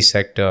 any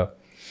sector.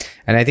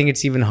 And I think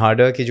it's even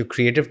harder कि जो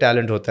creative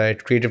talent होता है,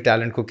 creative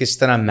talent को किस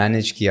तरह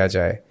manage किया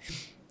जाए.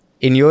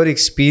 In your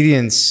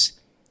experience,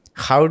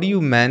 how do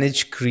you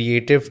manage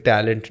creative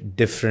talent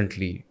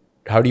differently?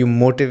 How do you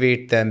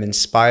motivate them,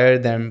 inspire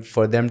them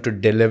for them to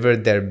deliver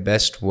their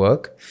best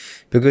work?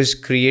 Because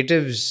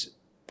creatives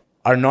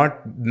are not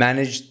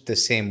managed the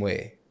same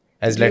way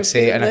as, let's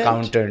say, an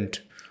accountant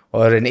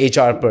or an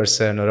HR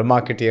person or a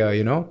marketeer,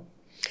 you know?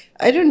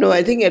 I don't know.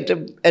 I think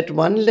at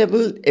one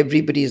level,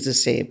 everybody is the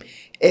same.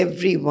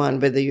 Everyone,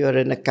 whether you're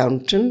an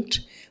accountant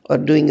or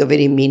doing a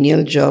very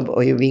menial job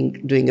or you're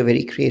doing a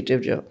very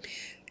creative job,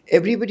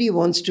 everybody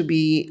wants to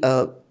be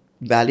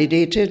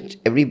validated.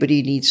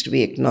 Everybody needs to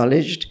be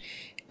acknowledged.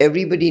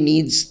 Everybody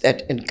needs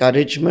that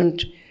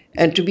encouragement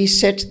and to be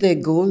set their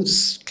goals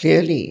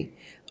clearly.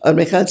 और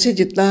मेरे ख्याल से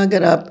जितना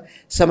अगर आप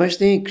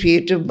समझते हैं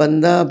creative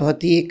बंदा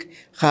बहुत ही एक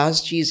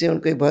ख़ास चीज़ है,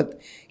 उनको एक बहुत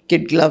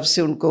किड ग्लव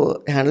से उनको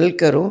हैंडल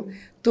करो,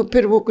 तो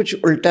फिर वो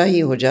कुछ उल्टा ही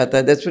हो जाता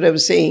है. That's what I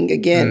was saying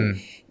again.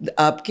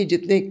 आपके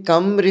जितने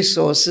कम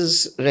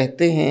रिसोर्सेज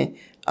रहते हैं,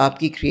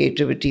 आपकी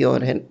क्रिएटिविटी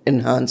और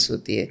एनहांस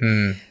होती है.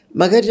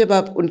 मगर जब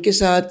आप उनके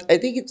साथ, I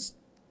think it's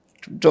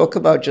talk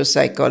about your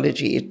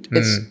psychology,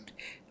 it's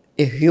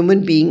a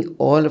human being,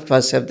 all of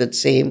us have that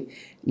same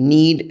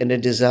need and a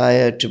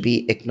desire to be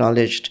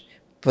acknowledged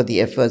for the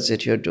efforts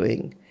that you're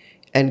doing,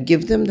 and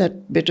give them that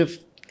bit of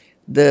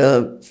the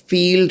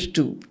field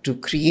to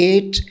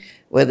create,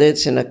 whether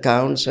it's in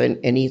accounts or in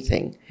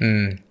anything,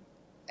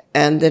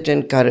 and that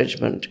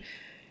encouragement.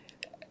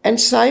 And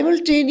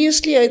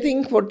simultaneously, I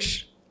think what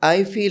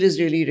I feel is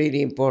really,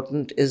 really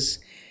important is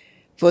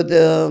for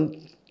the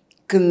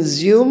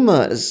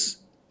consumers,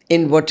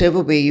 in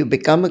whatever way you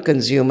become a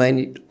consumer,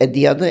 and at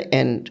the other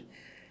end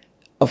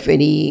of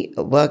any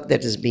work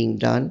that is being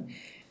done,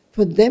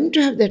 for them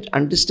to have that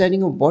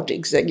understanding of what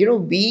exactly, you know,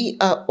 we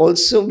are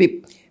also,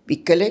 we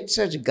collect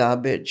such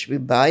garbage,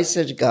 we buy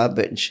such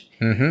garbage.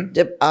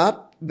 जब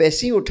आप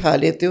वैसे ही उठा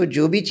लेते हो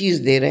जो भी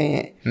चीज़ दे रहे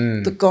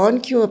हैं, तो कौन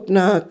क्यों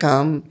अपना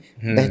काम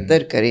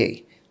बेहतर करे?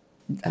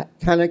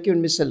 हालांकि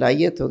उनमें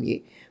सलाहियत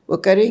होगी, वो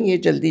करेंगे,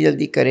 जल्दी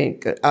जल्दी करें.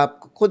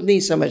 आपको खुद नहीं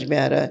समझ में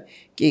आ रहा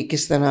कि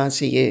किस तरह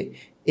से ये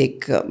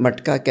एक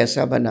मटका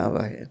कैसा बना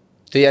हुआ है.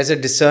 So as a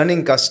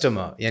discerning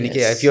customer, yani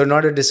Yes. if you're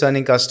not a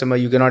discerning customer,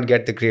 you cannot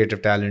get the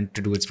creative talent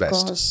to do its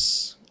best. Of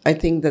course. I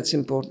think that's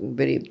important,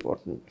 very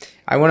important.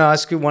 I want to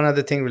ask you one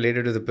other thing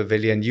related to the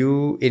pavilion.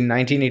 You, in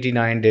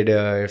 1989, did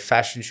a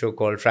fashion show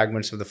called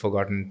Fragments of the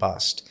Forgotten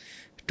Past.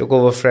 Took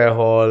over Frere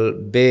Hall,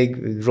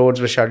 big,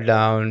 roads were shut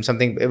down,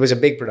 something, it was a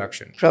big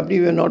production. Probably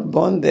you were not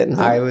born then,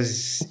 huh? I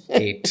was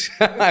 8.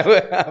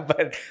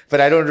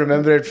 but I don't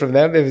remember it from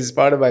them. It was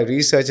part of my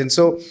research. And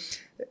so,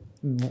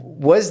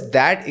 did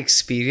that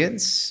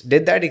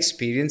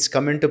experience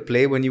come into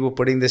play when you were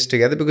putting this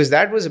together? Because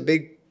that was a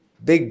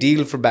big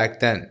deal for back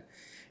then,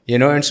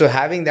 and so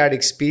having that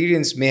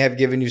experience may have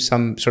given you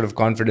some sort of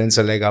confidence,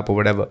 a leg up or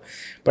whatever.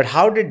 But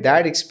how did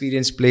that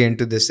experience play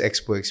into this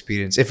expo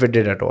experience, if it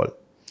did at all?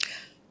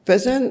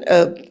 Faizan,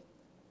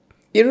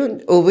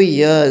 over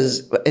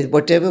years,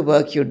 whatever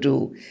work you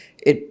do,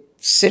 it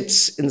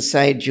sits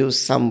inside you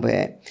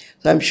somewhere.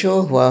 So I'm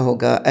sure hua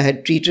hoga. I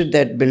had treated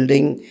that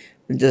building,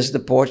 just the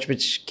porch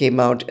which came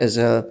out, as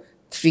a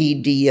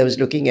 3D. I was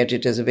looking at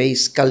it as a very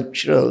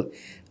sculptural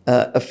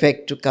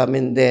effect to come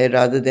in there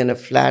rather than a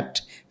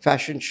flat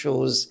fashion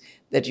shows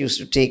that used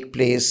to take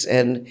place.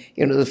 And,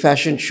 the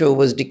fashion show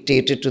was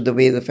dictated to the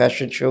way the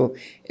fashion show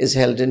is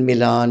held in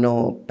Milan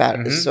or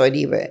Paris or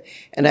anywhere.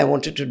 And I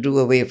wanted to do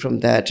away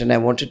from that. And I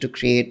wanted to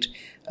create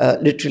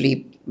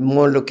literally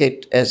more look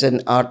at as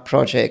an art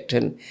project.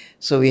 And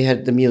so we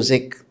had the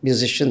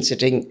musicians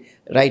sitting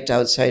right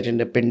outside in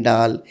the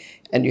pandal.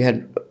 And you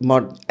had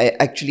I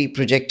actually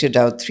projected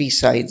out 3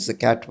 sides, the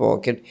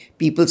catwalk, and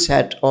people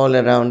sat all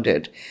around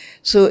it.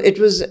 So it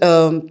was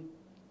a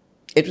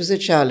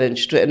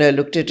challenge, and I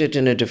looked at it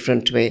in a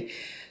different way.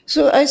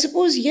 So I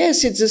suppose,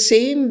 yes, it's the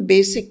same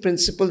basic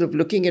principle of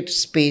looking at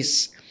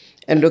space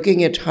and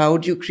looking at how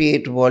do you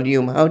create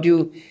volume, how do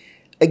you,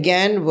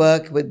 again,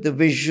 work with the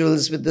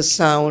visuals, with the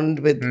sound,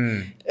 with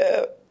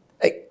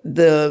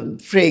the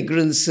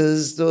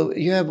fragrances. Though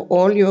you have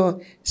all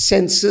your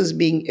senses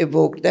being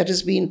evoked. That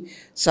has been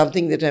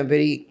something that I'm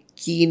very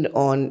keen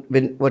on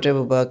when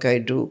whatever work I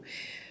do.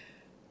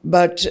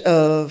 But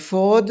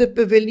for the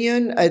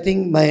pavilion, I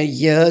think my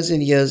years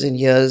and years and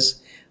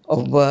years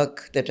of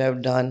work that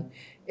I've done,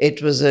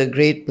 it was a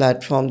great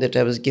platform that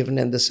I was given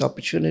and this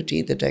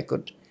opportunity that I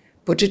could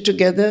put it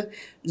together.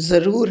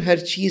 Zarur har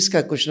cheez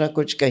ka kuch na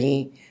kuch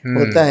kahin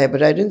hota hai,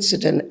 but I didn't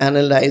sit and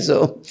analyze.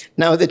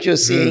 Now that you're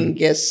saying,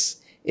 yes,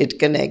 it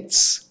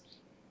connects.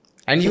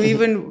 And you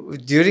even,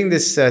 during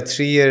this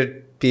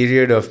 3-year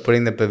period of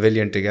putting the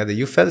pavilion together,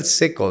 you felt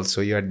sick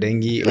also. You had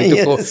dengue.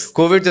 Yes.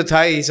 COVID to tha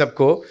hi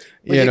sabko.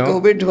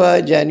 COVID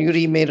was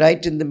January, May,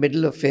 right in the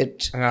middle of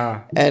it.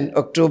 And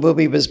October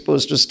we were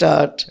supposed to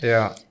start.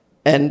 Yeah.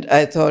 And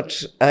I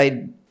thought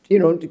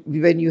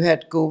when you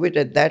had COVID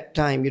at that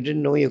time, you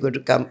didn't know you're going to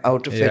come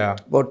out of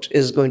it, what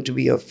is going to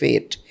be your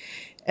fate.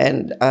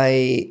 And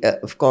I,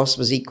 of course,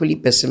 was equally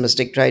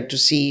pessimistic, tried to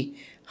see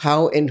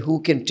how and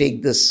who can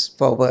take this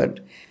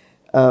forward.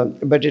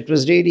 But it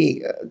was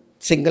really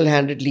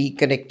single-handedly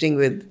connecting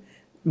with,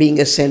 being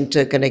a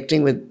center,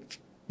 connecting with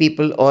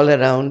people all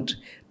around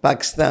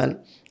Pakistan.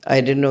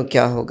 I didn't know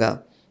kya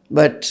hoga.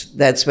 But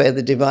that's where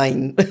the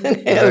divine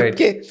help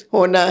ke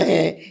hona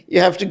hai. You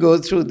have to go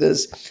through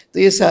this. So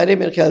ye sare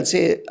mere khayal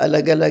se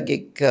alag-alag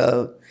ek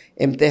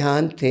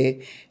imtihan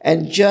the.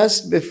 And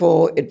just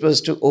before it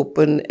was to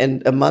open,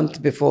 and a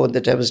month before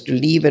that I was to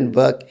leave and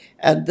work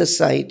at the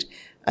site,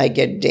 I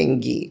get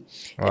dengue.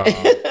 Wow.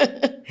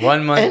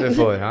 1 month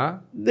before, huh?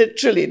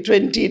 Literally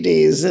 20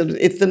 days. And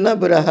itna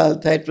bura hal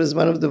tha. It was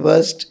one of the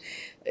worst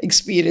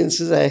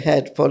experiences I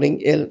had falling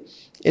ill.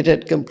 It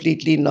had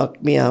completely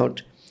knocked me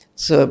out.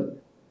 So,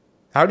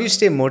 how do you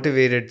stay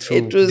motivated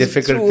through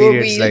difficult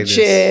periods like this?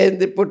 It was through a wheelchair,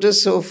 they put a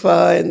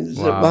sofa, and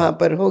wahan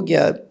par ho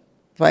gaya.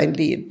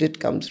 Finally, it did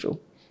come through.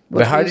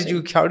 But how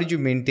did you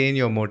maintain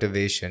your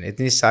motivation?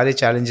 इतने सारे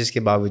challenges के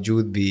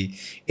बावजूद भी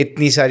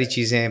इतनी सारी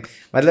चीजें,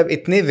 मतलब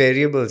इतने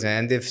variables हैं,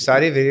 and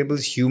सारे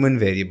variables human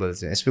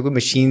variables हैं. इसमें कोई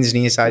machines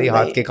नहीं है, सारी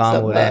हाथ के काम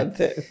हो रहे हैं.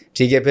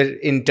 ठीक है, फिर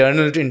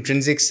internal to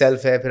intrinsic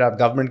self है, फिर आप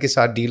government के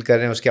साथ deal कर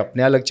रहे हैं, उसके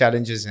अपने अलग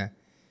challenges हैं.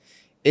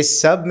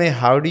 इस सब में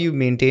how do you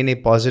maintain a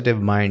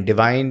positive mind?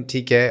 Divine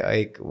ठीक है,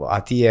 एक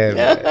आती है,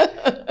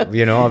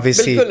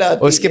 obviously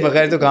उसके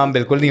बगैर तो काम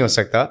बिल्कुल नहीं हो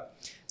सकता.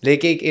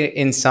 लेकिन एक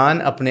इंसान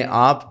अपने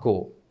आप को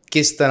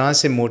किस तरह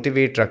से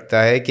मोटिवेट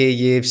रखता है कि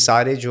ये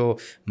सारे जो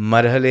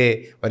मरहले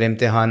और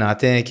इम्तिहान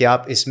आते हैं कि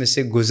आप इसमें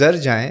से गुजर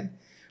जाएं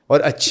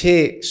और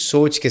अच्छे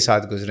सोच के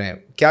साथ गुजरें,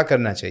 क्या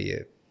करना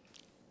चाहिए?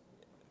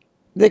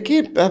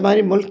 देखिए,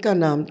 हमारे मुल्क का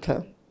नाम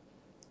था,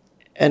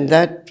 and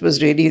that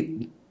was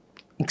really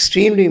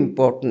extremely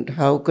important.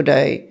 How could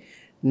I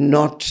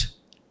not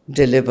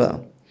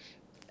deliver?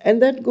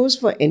 And that goes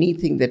for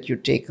anything that you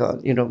take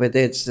on, whether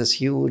it's this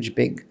huge,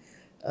 big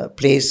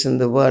place in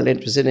the world.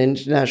 It was an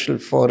international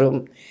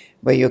forum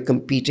where you're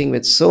competing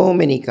with so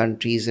many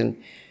countries. And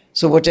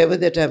so whatever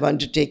that I've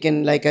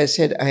undertaken, like I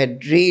said, I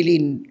had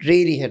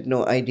really had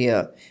no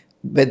idea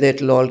whether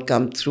it'll all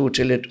come through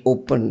till it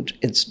opened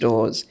its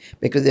doors,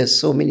 because there's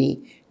so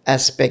many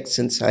aspects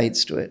and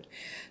sides to it.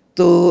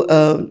 So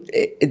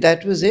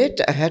that was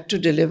it. I had to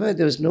deliver.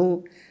 There was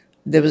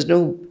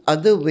no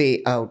other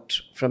way out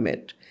from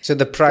it. So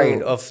the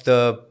pride of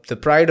the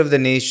pride of the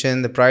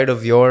nation, the pride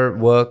of your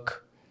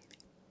work.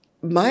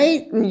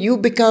 You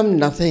become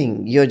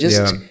nothing. You're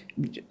just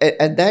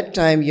at that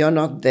time you're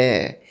not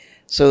there.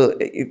 So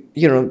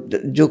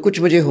जो कुछ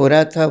मुझे हो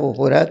रहा था वो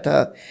हो रहा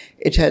था.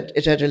 It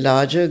had a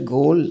larger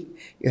goal.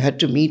 You had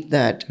to meet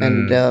that,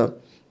 and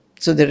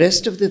so the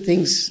rest of the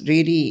things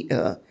really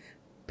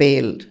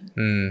paled.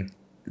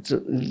 So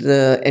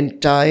the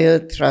entire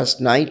thrust,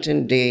 night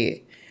and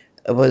day,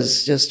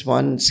 was just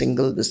one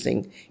single this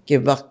thing कि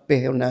वक्त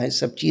पे होना है,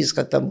 सब चीज़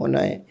खत्म होना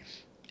है,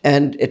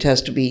 and it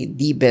has to be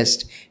the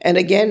best. And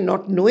again,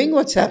 not knowing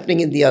what's happening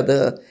in the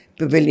other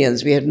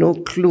pavilions, we had no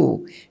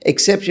clue,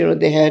 except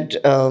they had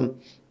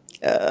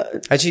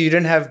actually you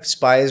didn't have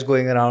spies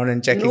going around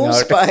and checking out. No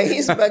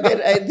spies, but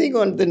I think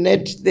on the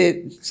net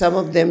some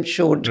of them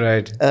showed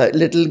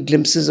little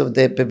glimpses of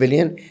their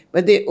pavilion,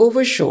 but they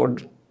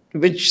overshowed,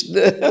 which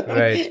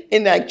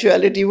in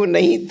actuality वो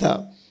नहीं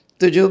था.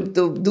 तो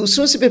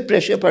दूसरों से भी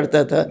pressure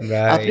पड़ता था.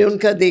 आपने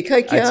उनका देखा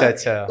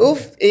क्या?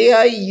 उफ,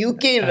 AI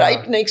UK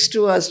right next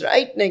to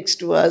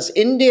us,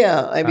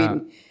 India. I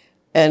mean,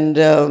 and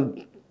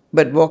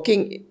but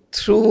walking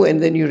through,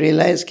 and then you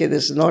realize that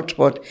this is not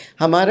what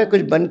हमारा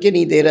कुछ बन के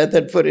नहीं दे रहा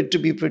था for it to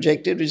be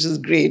projected, which is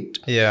great.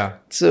 Yeah.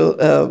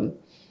 So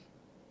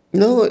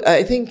no,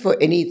 I think for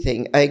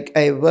anything,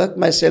 I work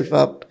myself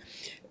up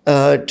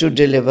to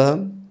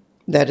deliver.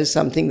 That is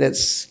something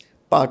that's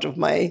part of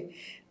my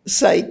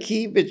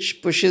psyche,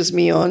 which pushes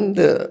me on,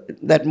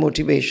 that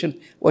motivation,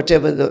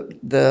 whatever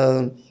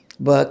the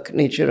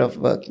nature of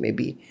work may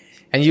be.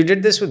 And you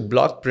did this with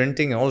block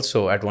printing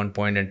also at one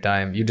point in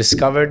time. You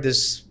discovered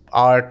this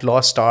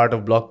lost art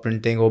of block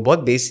printing. वो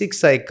बहुत basic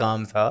सा एक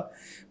काम था,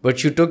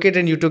 but you took it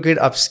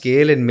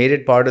upscale and made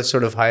it part of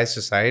sort of higher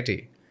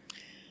society.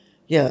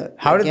 Yeah.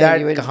 How did that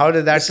come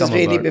about? This is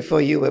really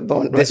before you were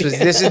born. Right?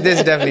 This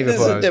is definitely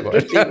before I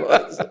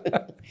was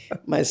born.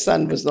 My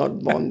son was not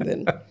born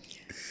then.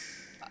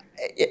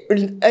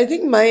 I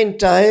think my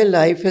entire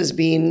life has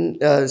been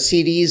a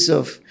series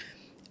of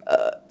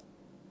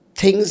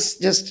things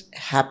just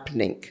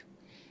happening.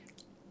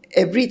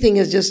 Everything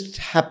has just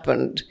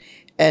happened,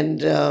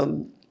 and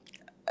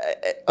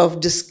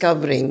of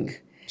discovering.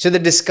 So the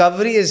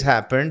discovery has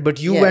happened,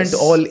 but you went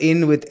all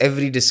in with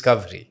every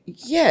discovery.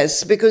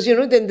 Yes, because,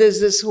 then there's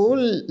this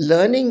whole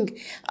learning.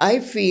 I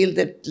feel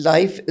that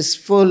life is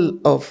full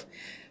of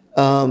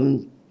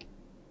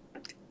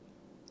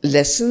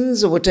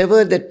lessons or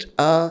whatever that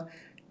are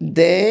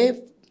there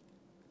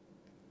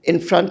in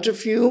front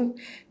of you,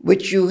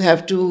 which you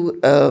have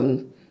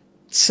to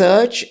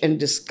search and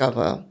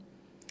discover.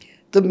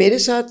 तो मेरे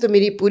साथ तो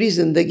मेरी पूरी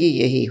जिंदगी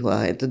यही हुआ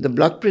है. तो the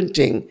block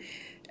printing,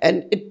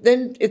 and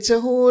then it's a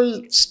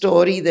whole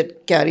story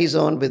that carries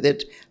on with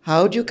it.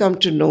 How do you come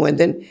to know?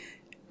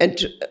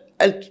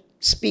 I'll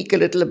speak a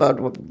little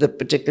about the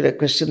particular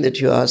question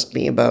that you asked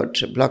me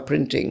about block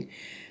printing.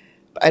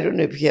 I don't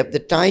know if you have the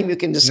time. You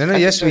can just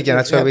yes, we can.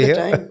 That's why we're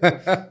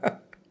here.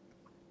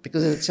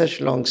 Because it's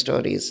such long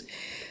stories.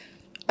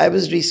 I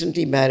was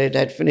recently married.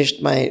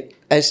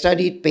 I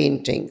studied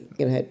painting.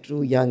 I had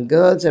 2 young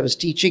girls. I was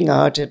teaching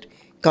art at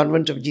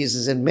Convent of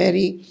Jesus and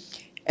Mary.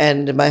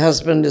 And my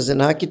husband is an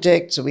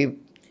architect. So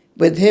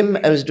with him,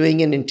 I was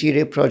doing an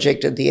interior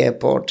project at the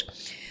airport.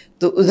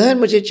 So udhar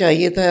mujhe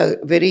chahiye tha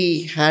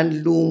very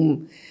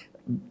handloom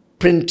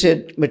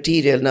printed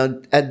material. Now,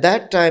 at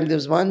that time, there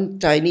was one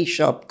tiny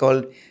shop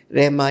called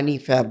Rahmani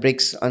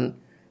Fabrics on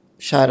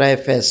Shara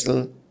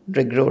Faisal,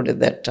 Rig Road at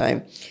that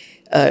time.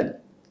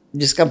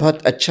 Jiska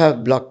bahut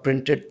acha block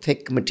printed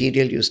thick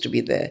material used to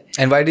be there.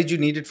 And why did you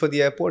need it for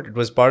the airport? It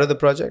was part of the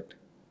project?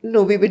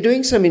 No, we were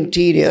doing some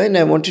interior and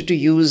I wanted to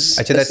use...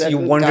 you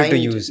wanted to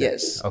use it?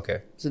 Yes.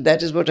 Okay. So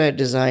that is what I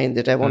designed,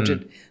 that I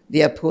wanted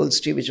the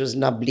upholstery which was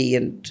nubbly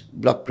and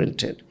block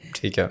printed.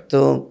 ठीक है.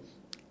 So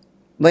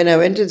when I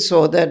went and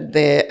saw that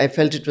there, I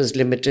felt it was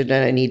limited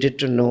and I needed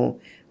to know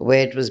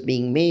where it was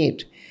being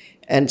made.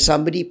 And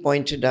somebody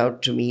pointed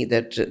out to me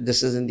that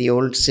this is in the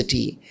old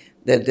city,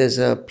 that there's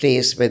a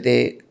place where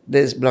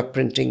there's block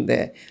printing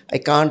there. I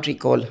can't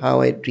recall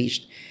how I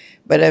reached.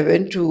 But I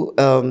went to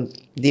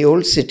the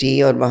old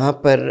city और वहाँ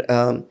पर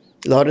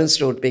Lawrence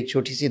road पे एक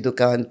छोटी सी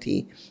दुकान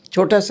थी.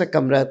 छोटा सा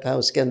कमरा था,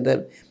 उसके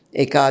अंदर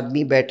एक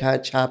आदमी बैठा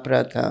छाप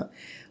रहा था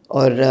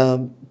और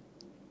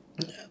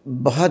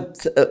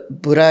बहुत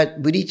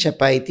बुरी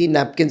छपाई थी.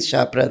 नैपकिन्स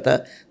छाप रहा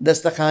था.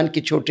 दस्तरखान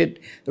के छोटे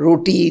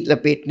रोटी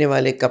लपेटने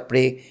वाले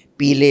कपड़े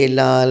पीले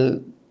लाल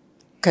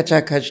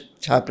खचाखच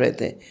छाप रहे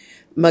थे.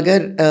 मगर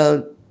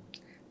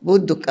वो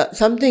दुकान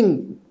something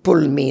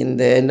pulled me in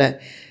their.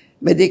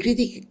 मैं देख रही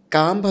थी कि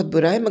काम बहुत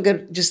बुरा है, मगर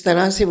जिस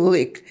तरह से वो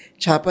एक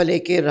छापा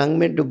लेके रंग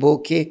में डुबो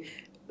के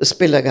उस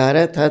पर लगा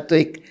रहा था, तो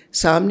एक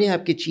सामने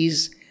आपकी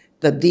चीज़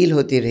तब्दील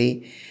होती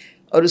रही.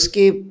 और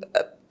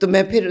तो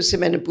मैं फिर उससे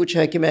मैंने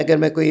पूछा कि अगर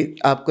मैं कोई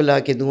आपको ला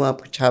के दूँ,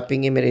 आप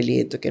छापेंगे मेरे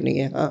लिए? तो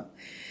कहेंगे हाँ.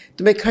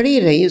 तो मैं खड़ी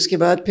रही. उसके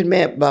बाद फिर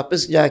मैं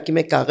वापस जाके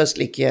मैं कागज़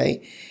लेके आई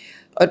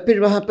और फिर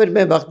वहाँ पर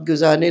मैं वक्त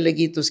गुजारने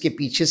लगी तो उसके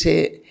पीछे से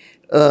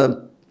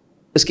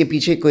उसके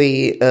पीछे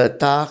कोई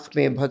ताक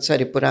में बहुत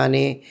सारे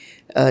पुराने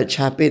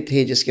छापे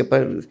थे जिसके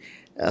ऊपर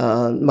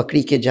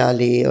मकड़ी के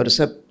जाले और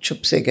सब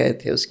छुप से गए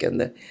थे उसके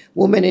अंदर.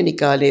 वो मैंने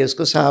निकाले,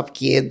 उसको साफ़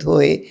किए,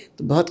 धोए,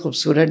 तो बहुत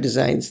खूबसूरत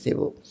डिज़ाइंस थे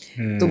वो.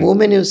 तो वो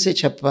मैंने उससे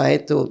छपवाए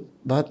तो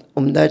बहुत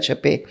उम्दा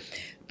छपे.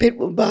 फिर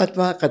वो बात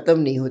वहाँ ख़त्म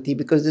नहीं होती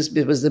because this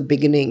was the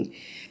beginning.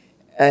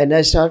 And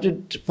I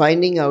started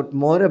finding out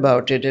more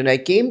about it, and I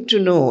came to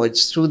know,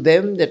 it's through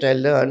them that I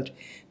learned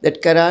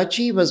that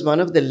Karachi was one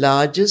of the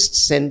largest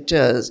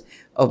centers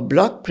of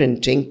block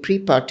printing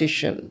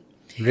pre-partition.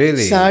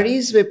 Really?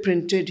 Saris were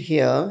printed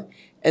here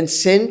and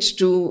sent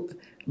to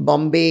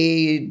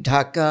Bombay,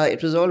 Dhaka.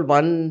 It was all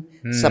one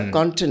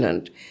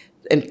subcontinent.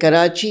 And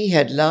Karachi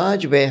had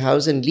large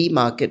warehouse in Lee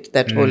Market,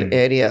 that whole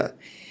area.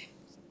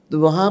 तो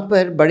वहाँ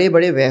पर बड़े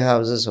बड़े where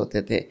houses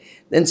होते थे.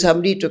 Then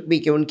somebody टुक मी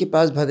कि उनके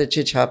पास बहुत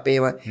अच्छे छापे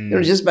हुए, you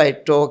know, just by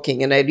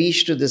talking. And I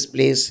reach to this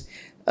place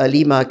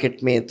Lee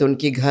market में. तो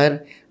उनके घर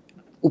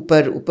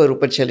ऊपर ऊपर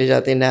ऊपर चले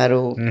जाते,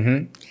 नैरो.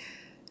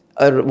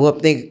 और वो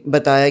अपने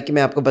बताया कि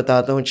मैं आपको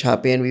बताता हूँ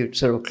छापे. And we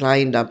sort of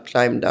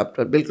climbed up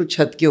और बिल्कुल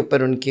छत के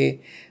ऊपर उनके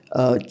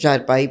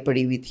चारपाई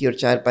पड़ी हुई थी और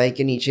चारपाई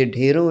के नीचे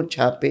ढेरों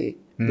छापे,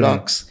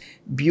 blocks,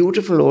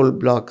 beautiful old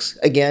blocks,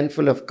 again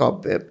full of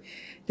cobweb.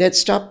 They had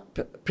stopped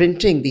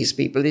printing these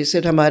people. They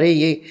said हमारे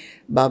ये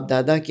बाप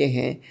दादा के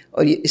हैं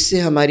और ये इससे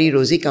हमारी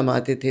रोज़ी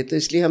कमाते थे तो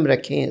इसलिए हम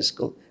रखें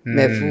इसको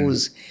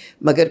महफूज.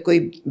 मगर कोई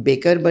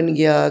बेकर बन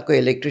गया, कोई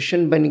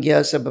इलेक्ट्रिशियन बन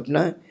गया, सब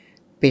अपना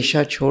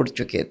पेशा छोड़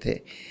चुके थे.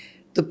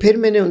 तो फिर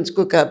मैंने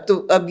उनको कहा, तो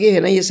अब ये है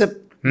ना, ये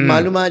सब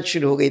मालूमात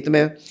शुरू हो गई. तो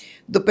मैं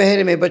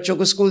दोपहर में बच्चों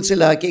को स्कूल से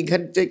ला के,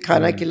 घर से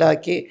खाना खिला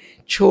के,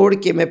 छोड़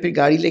के मैं फिर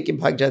गाड़ी लेके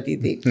भाग जाती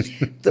थी.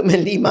 तो मैं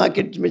ली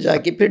मार्केट में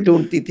जाके फिर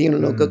ढूंढती थी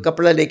उन लोगों को,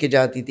 कपड़ा लेके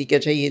जाती थी कि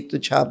अच्छा ये तो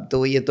छाप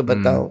दो, ये तो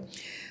बताओ,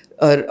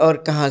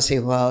 और कहाँ से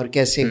हुआ और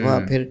कैसे हुआ.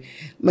 फिर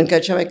मैंने कहा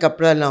अच्छा मैं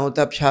कपड़ा लाऊं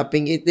तो आप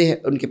छापेंगे. थे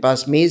उनके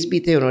पास मेज़ भी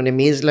थे, उन्होंने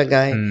मेज़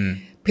लगाए.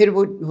 फिर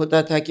वो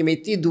होता था कि मैं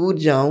इतनी दूर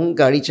जाऊं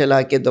गाड़ी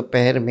चला के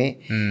दोपहर में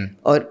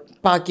और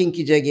पार्किंग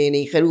की जगह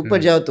नहीं. खैर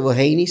ऊपर जाओ तो वो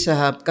है ही नहीं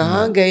साहब,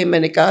 कहाँ गए.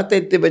 मैंने कहा था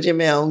इतने बजे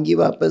मैं आऊँगी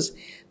वापस,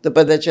 तो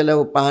पता चला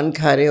वो पान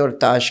खा रहे और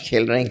ताश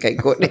खेल रहे हैं कहीं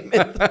कोने में.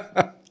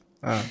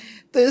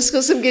 तो इस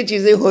किस्म की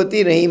चीज़ें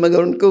होती रहीं.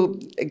 मगर उनको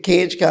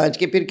खींच खाँच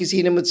के फिर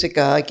किसी ने मुझसे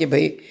कहा कि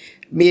भाई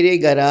मेरे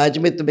गराज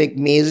में तुम एक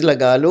मेज़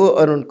लगा लो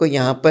और उनको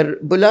यहाँ पर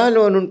बुला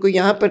लो और उनको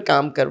यहाँ पर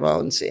काम करवाओ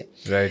उनसे.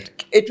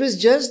 Right. It was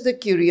just the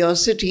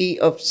curiosity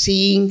of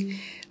seeing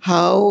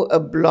how a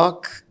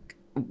block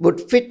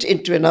would fit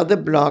into another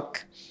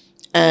block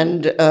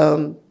and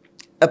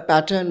a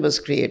pattern was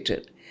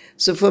created.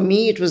 So for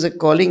me, it was a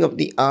calling of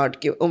the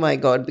art. Oh my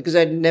God, because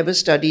I'd never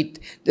studied,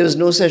 there was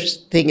no such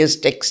thing as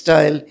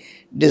textile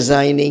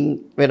designing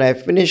when I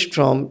finished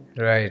from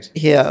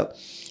here.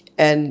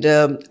 And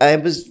I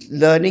was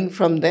learning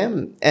from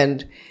them.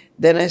 And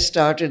then I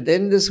started,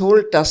 then this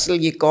whole tussle,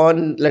 ये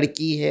कौन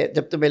लड़की है,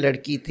 जब तो मैं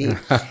लड़की थी,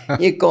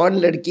 ये कौन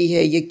लड़की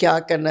है, ये क्या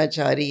करना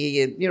चाह रही है,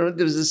 ये, you know,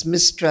 there was this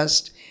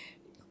mistrust.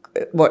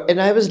 And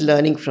I was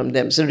learning from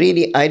them. So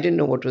really, I didn't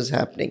know what was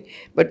happening.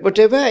 But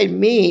whatever I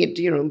made,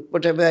 you know,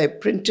 whatever I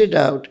printed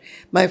out,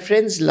 my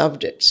friends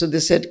loved it. So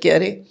they said, "Kya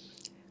re,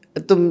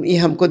 tum ye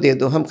humko de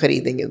do, hum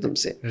kharidenge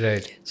tumse."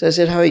 Right. So I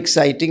said, "How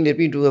exciting! Let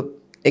me do a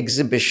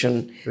exhibition."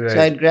 Right. So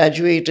I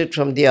graduated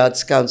from the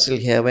Arts Council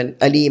here when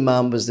Ali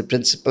Imam was the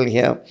principal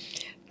here.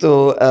 So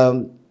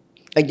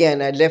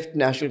again, I left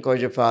National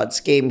College of Arts,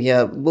 came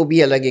here. वो भी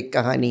अलग एक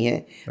कहानी है.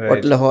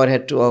 What Lahore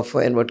had to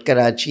offer and what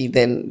Karachi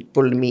then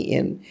pulled me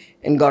in,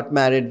 and got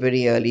married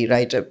very early,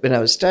 right up when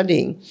I was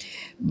studying.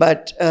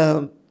 But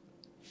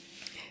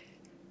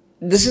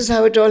this is how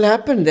it all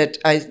happened. That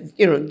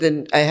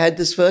then I had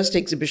this first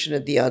exhibition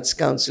at the Arts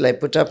Council. I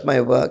put up my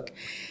work,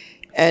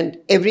 and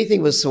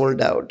everything was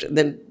sold out.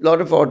 Then a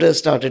lot of orders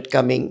started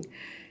coming,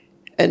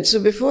 and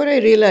so before I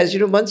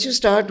realized, once you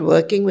start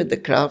working with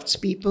the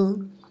craftspeople,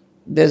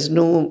 there's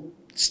no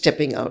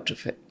stepping out of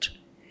it.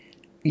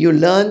 You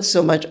learn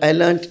so much. I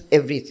learned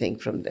everything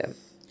from them.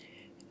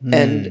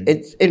 And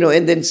it's, and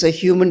then it's a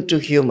human to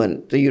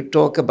human. So you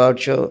talk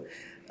about your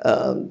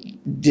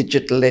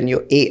digital and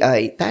your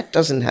AI. That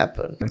doesn't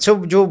happen. So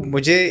जो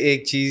मुझे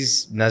एक चीज़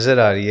नज़र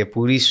आ रही है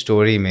पूरी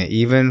story में,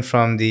 even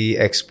from the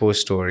expo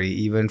story,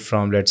 even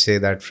from, let's say,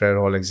 that Frere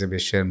Hall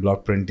exhibition,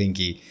 block printing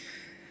की,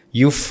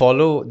 you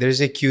follow,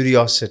 there's a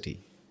curiosity.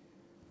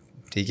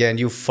 ठीक है, and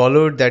you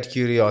followed that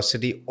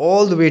curiosity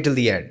all the way till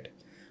the end.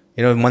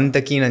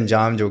 मंतकीन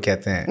अंजाम जो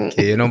कहते हैं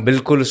कि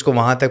बिल्कुल उसको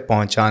वहाँ तक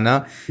पहुँचाना,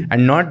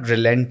 and not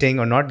relenting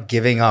or not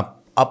giving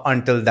up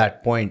until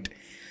that point.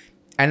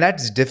 And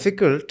that's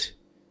difficult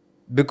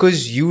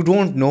because you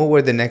don't know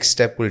where the next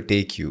step will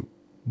take you,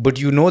 but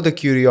the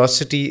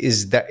curiosity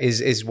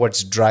is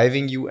what's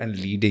driving you and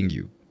leading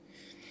you.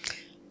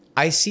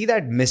 I see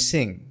that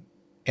missing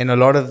in a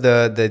lot of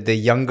the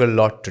younger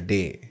lot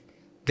today.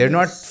 They're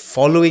not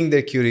following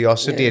their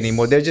curiosity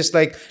anymore. They're just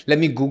like, let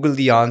me Google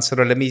the answer,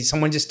 or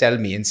someone just tell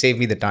me and save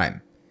me the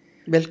time.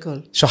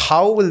 Bilkul. So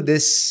how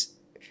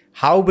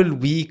how will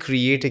we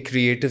create a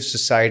creative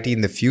society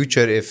in the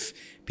future if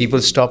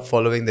people stop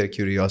following their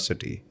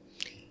curiosity?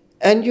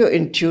 And your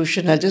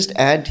intuition. I'll just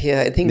add here,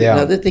 I think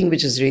another thing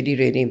which is really,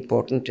 really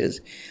important is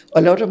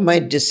a lot of my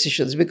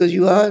decisions, because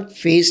you are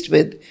faced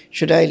with,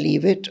 should I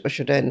leave it or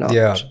should I not?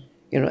 Yeah.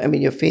 I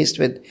mean, you're faced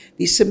with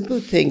these simple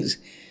things.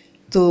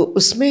 So,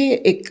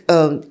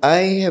 I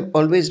have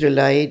always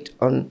relied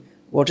on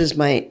what is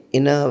my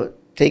inner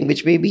thing,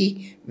 which may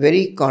be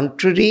very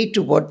contrary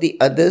to what the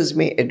others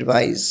may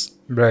advise.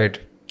 Right.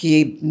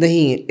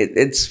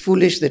 It's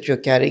foolish that you're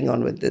carrying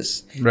on with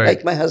this. Right.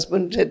 Like my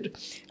husband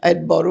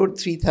I'd borrowed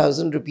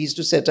 3,000 rupees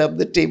to set up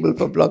the table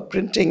for block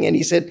printing, and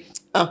he said,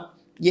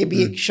 ye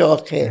bhi ek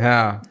shauk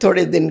hai,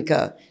 thode din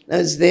ka. Now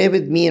it's there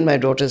with me and my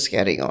daughters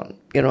carrying on,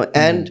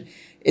 and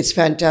it's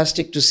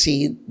fantastic to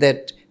see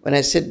that when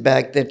I sit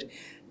back, that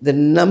the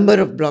number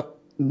of block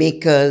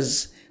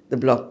makers, the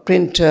block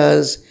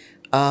printers,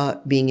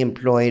 are being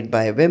employed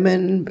by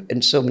women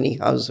in so many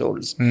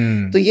households.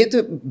 So ye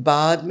to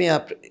baad mein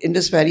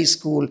Indus Valley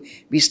School,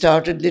 we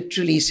started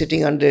literally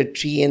sitting under a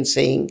tree and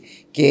saying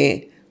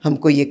कि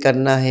हमको ये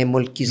करना है,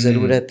 मुल्क की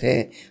ज़रूरत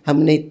है,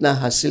 हमने इतना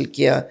हासिल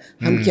किया,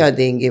 हम क्या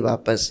देंगे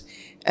वापस,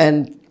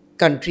 and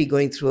country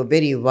going through a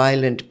very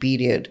violent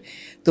period.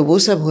 तो वो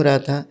सब हो रहा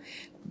था.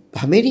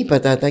 हमें नहीं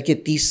पता था कि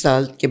 30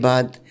 साल के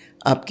बाद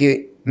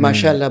आपके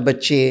माशाल्लाह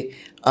बच्चे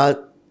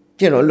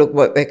look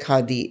what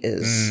Khadi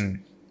is.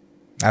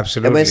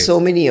 Absolutely. Where so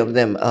many of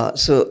them are.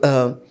 So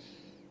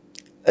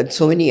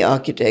many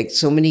architects,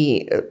 so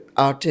many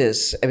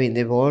artists. I mean,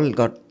 they've all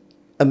got,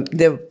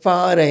 they're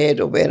far ahead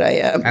of where I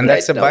am. And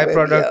that's a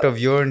byproduct of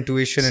your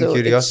intuition and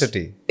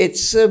curiosity.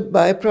 It's a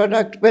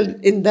byproduct. Well,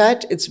 in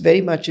that, it's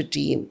very much a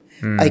team.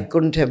 I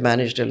couldn't have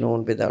managed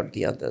alone without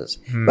the others.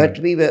 But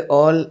we were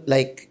all,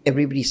 like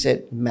everybody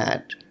said,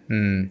 mad.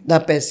 ना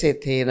पैसे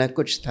थे, ना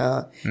कुछ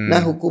था, ना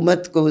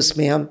हुकूमत को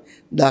उसमें हम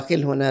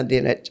दाखिल होना दे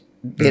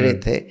रहे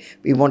थे.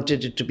 We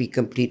wanted it to be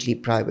completely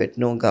private,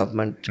 no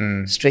government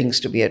strings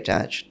to be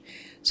attached.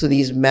 So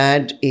these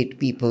mad 8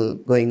 people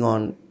going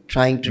on,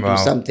 trying to do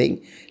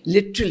something,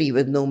 literally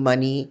with no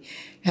money,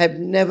 have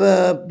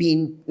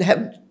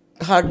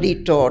hardly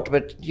taught,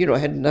 but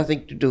had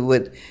nothing to do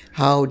with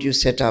how do you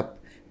set up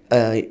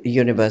a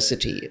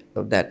university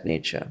of that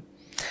nature.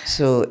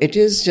 So it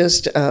is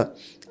just, I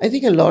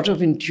think, a lot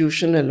of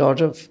intuition, a lot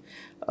of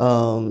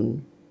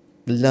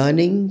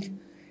learning,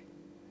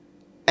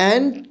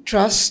 and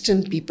trust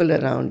in people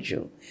around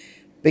you,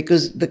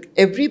 because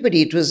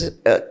everybody, it was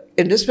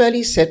Indus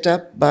Valley set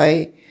up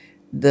by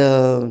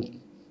the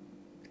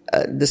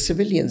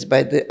civilians,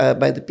 by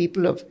the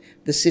people of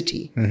the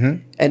city,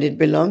 and it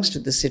belongs to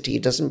the city.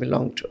 It doesn't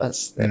belong to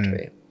us that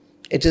way.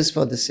 It is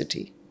for the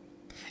city.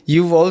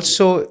 You've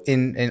also,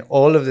 in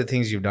all of the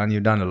things you've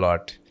done a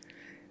lot.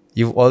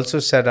 You've also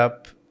set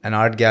up an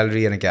art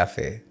gallery and a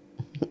cafe.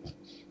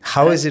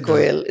 How is it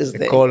Koil is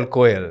there. Called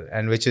Koil,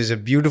 and which is a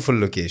beautiful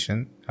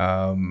location.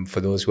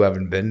 For those who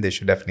haven't been, they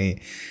should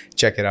definitely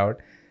check it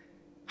out.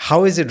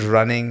 How is it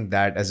running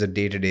that as a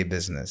day-to-day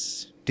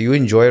business? Do you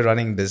enjoy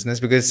running business?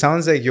 Because it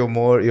sounds like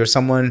you're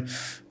someone,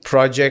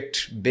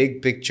 project,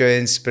 big picture,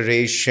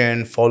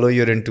 inspiration, follow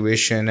your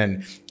intuition,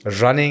 and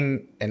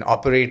running and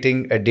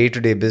operating a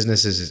day-to-day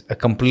business is a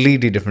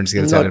completely different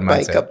skill set in my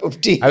mindset. Not my cup of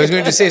tea. I was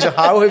going to say, so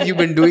how have you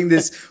been doing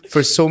this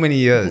for so many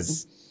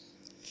years?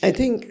 I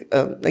think,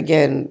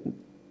 again,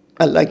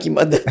 Allah ki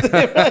madad.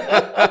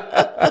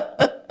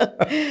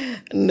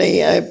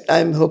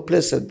 I'm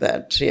hopeless at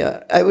that.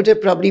 Yeah, I would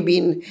have probably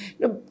been,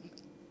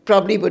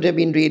 would have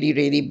been really,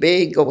 really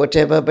big or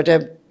whatever, but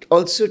I've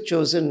also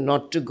chosen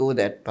not to go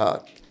that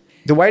path.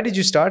 So why did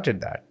you start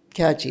at that?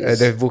 क्या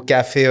चीज़? वो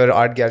cafe और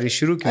art gallery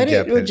शुरू क्यों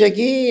किया? अरे वो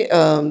जगह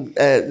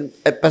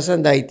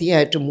पसंद आई थी. I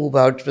had to move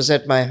out. It was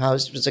at my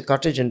house. It was a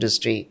cottage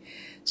industry.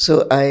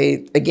 So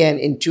I, again,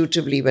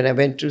 intuitively, when I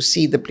went to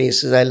see the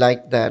places, I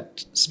liked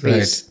that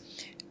space.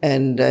 Right.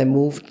 And I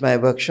moved my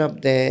workshop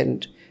there,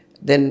 and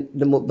then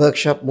the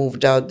workshop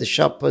moved out, the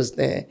shop was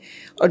there.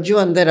 और जो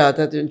अंदर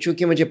आता था,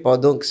 चूँकि मुझे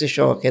पौधों से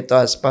शौक है, तो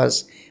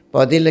आसपास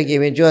पौधे लगे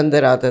हुए, जो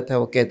अंदर आता था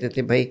वो कहते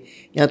थे, भाई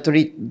यहाँ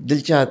थोड़ी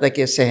दिल चाहता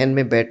कि सहन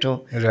में बैठो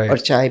और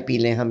चाय पी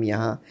लें हम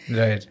यहाँ.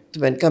 तो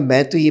मैंने कहा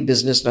मैं तो ये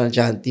बिज़नेस ना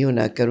जानती हूँ,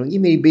 ना करूँगी.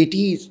 मेरी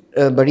बेटी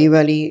बड़ी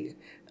वाली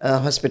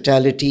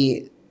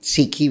हॉस्पिटैलिटी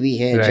सीखी हुई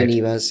है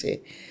जनीवा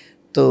से.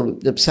 तो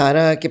जब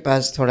सारा के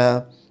पास थोड़ा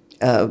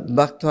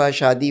वक्त हुआ,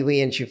 शादी हुई,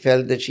 and she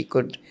felt that she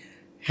could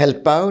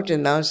help out,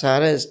 and now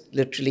Sarah is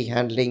literally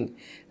handling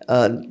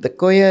the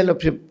Koil. और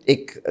फिर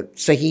एक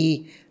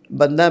सही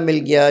बंदा मिल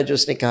गया जो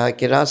उसने कहा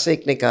कि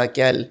रासिक ने कहा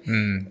कि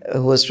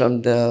who was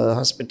from the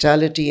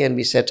hospitality, and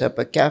we set up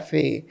a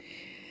cafe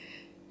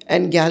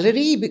and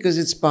gallery because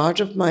it's part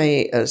of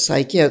my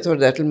psyche. I thought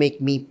that will make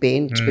me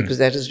paint because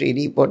that is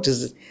really what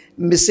is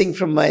missing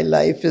from my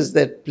life, is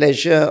that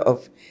pleasure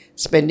of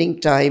spending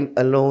time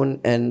alone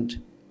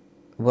and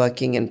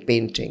working and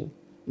painting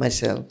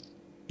myself.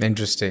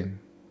 Interesting.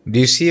 Do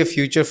you see a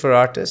future for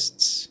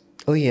artists?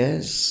 Oh,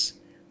 yes.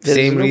 There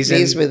is no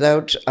place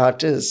without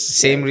artists.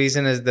 Same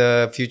reason as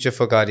the future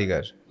for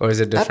Karigar, or is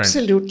it different?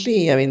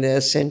 Absolutely. I mean, they're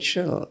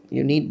essential.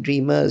 You need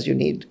dreamers, you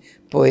need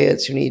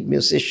poets, you need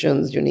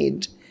musicians, you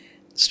need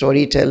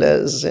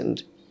storytellers,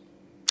 and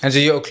so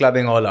you're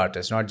clubbing all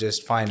artists, not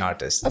just fine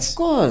artists. Of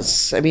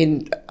course. I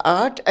mean,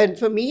 art, and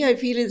for me, I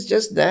feel it's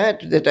just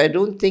that I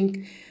don't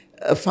think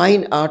a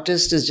fine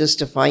artist is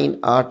just a fine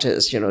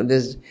artist.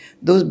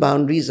 Those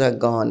boundaries are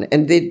gone,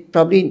 and they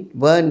probably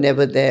were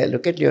never there.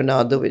 Look at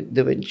Leonardo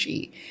da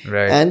Vinci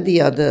and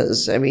the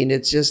others. I mean,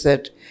 it's just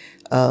that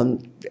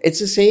it's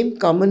the same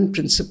common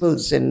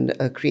principles in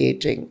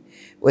creating.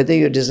 Whether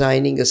you're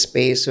designing a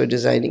space or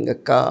designing a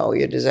car or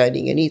you're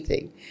designing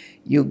anything,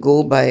 you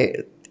go by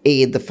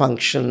A, the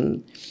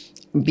function,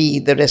 B,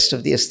 the rest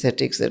of the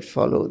aesthetics that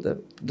follow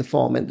the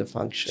form and the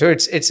function. So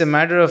it's a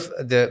matter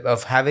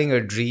of having a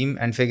dream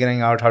and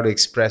figuring out how to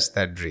express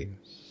that dream.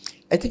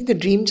 I think the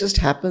dream just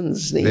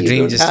happens. The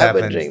dream just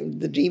happens. A dream.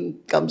 The dream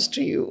comes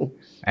to you.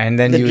 And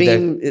then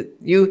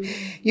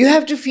you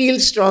have to feel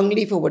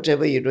strongly for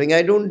whatever you're doing.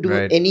 I don't do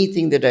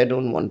anything that I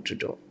don't want to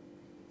do.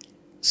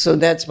 So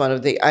that's one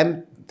of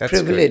I'm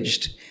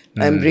privileged.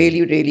 I'm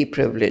really, really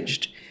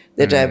privileged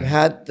that I've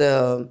had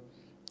the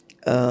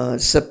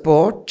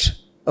support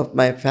of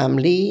my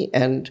family,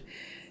 and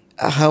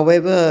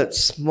however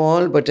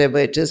small, whatever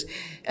it is.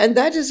 And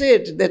that is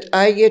it, that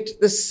I get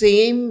the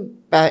same,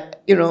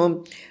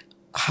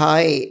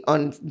 high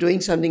on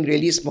doing something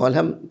really small.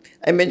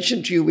 I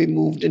mentioned to you, we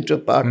moved into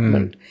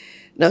apartment.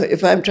 Now,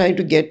 if I'm trying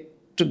to get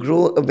to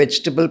grow a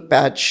vegetable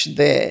patch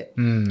there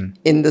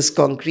in this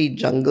concrete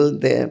jungle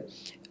there,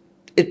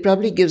 it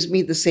probably gives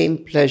me the same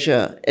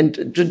pleasure. And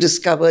to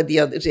discover the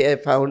other day, I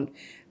found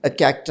a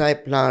cacti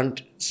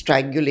plant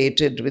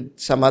strangulated with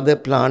some other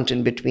plant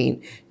in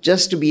between,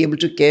 just to be able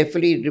to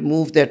carefully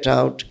remove that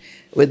out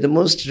with the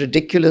most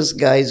ridiculous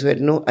guys who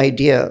had no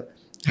idea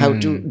how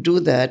to do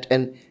that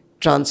and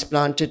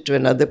transplant it to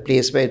another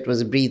place where it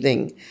was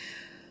breathing.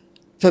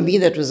 For me,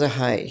 that was a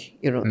high,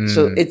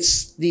 So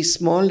it's these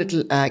small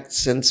little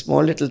acts and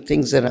small little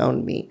things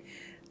around me.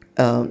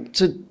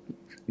 So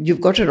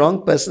you've got a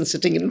wrong person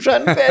sitting in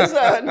front,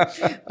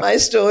 Faizan. My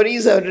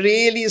stories are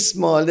really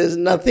small. There's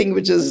nothing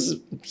which is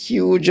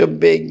huge or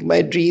big.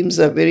 My dreams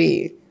are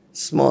very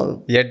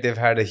small. Yet they've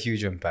had a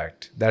huge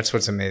impact. That's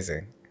what's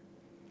amazing.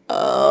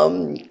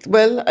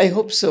 Well, I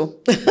hope so.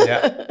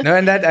 Yeah. No,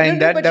 and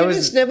that was...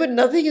 It's never,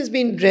 nothing has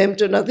been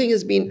dreamt or nothing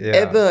has been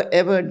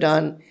ever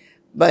done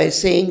by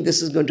saying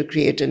this is going to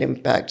create an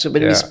impact. So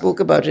when we spoke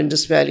about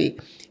Indus Valley,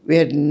 we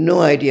had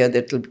no idea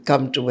that it will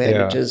come to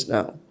where it is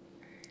now.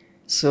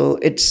 So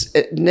it's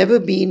never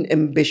been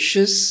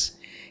ambitious.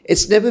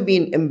 It's never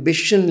been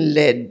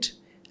ambition-led,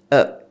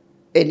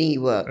 any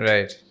work.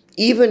 Right.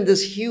 Even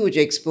this huge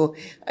expo,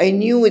 I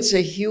knew it's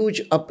a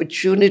huge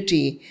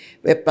opportunity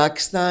where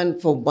Pakistan,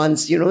 for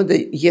once,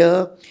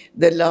 the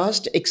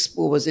last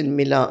expo was in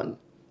Milan,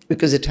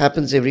 because it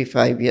happens every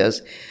 5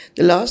 years.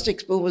 The last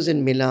expo was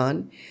in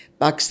Milan.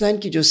 Pakistan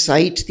ki jo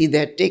site thi, they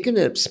had taken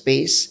up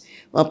space.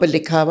 Wahan par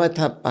likha hua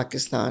tha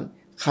Pakistan,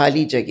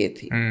 khali jagah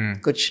thi,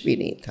 kuch bhi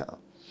nahi tha.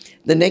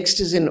 The next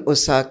is in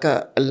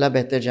Osaka. Allah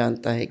behtar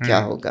janta hai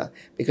kya hoga,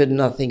 because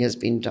nothing has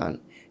been done.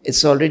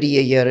 It's already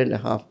a year and a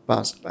half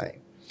passed by.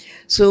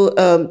 So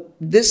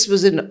this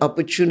was an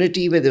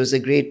opportunity where there was a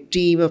great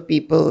team of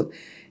people,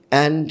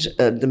 and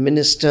the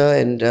minister,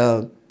 and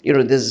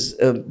there's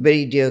a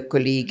very dear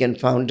colleague and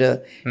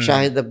founder,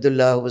 Shahid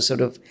Abdullah, who was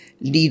sort of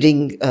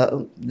leading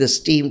this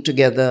team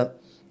together,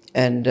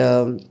 and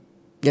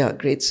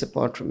great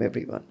support from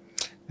everyone.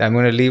 I'm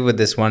going to leave with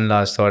this one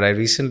last thought. I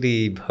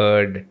recently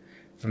heard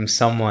from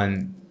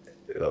someone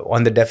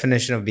on the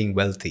definition of being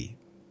wealthy.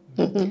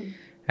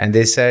 And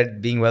they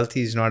said being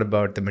wealthy is not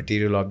about the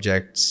material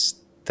objects,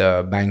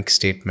 the bank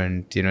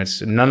statement,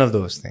 it's none of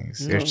those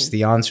things. No. It's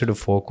the answer to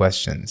 4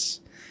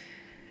 questions.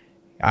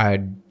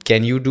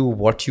 Can you do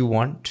what you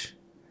want,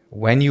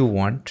 when you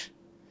want,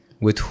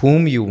 with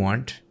whom you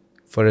want,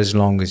 for as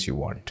long as you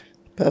want?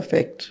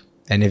 Perfect.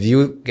 And if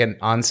you can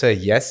answer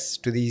yes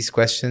to these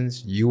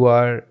questions, you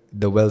are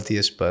the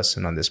wealthiest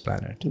person on this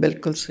planet.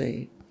 Bilkul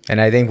sahi. And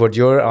I think what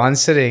you're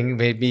answering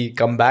made me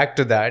come back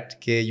to that.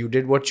 Okay, you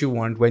did what you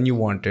want, when you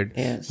wanted,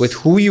 with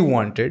who you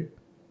wanted,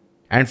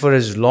 and for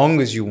as long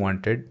as you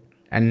wanted.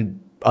 And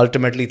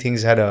ultimately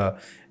things had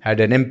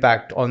an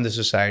impact on the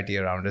society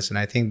around us. And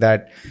I think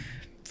that,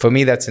 for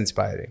me, that's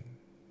inspiring.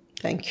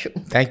 Thank you.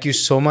 Thank you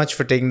so much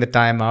for taking the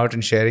time out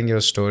and sharing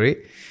your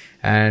story.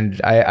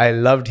 And I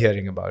loved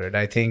hearing about it.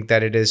 I think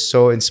that it is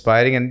so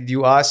inspiring. And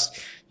you asked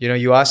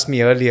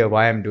me earlier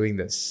why I'm doing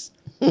this,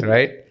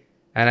 right?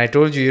 And I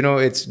told you,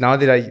 it's now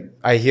that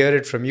I hear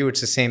it from you, it's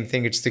the same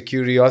thing. It's the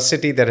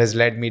curiosity that has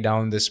led me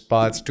down this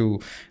path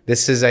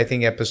this is, I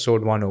think,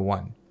 episode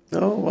 101.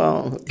 Oh,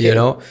 wow.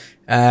 Okay.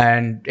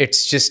 And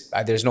it's just,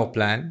 there's no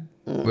plan.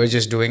 We're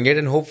just doing it.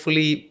 And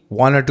hopefully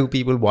 1 or 2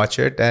 people watch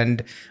it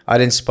and are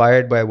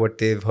inspired by what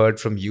they've heard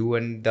from you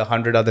and the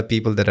 100 other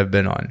people that have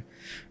been on.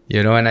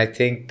 And I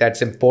think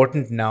that's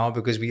important now,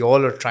 because we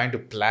all are trying to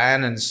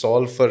plan and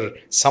solve for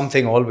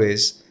something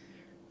always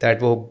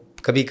that will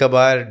कभी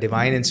कभार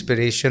divine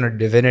inspiration और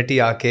divinity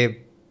आके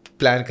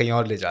plan कहीं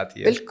और ले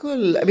जाती है.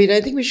 बिल्कुल. I mean,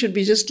 I think we should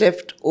be just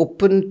left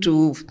open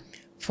to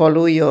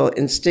follow your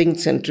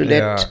instincts and to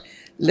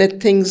let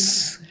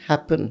things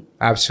happen.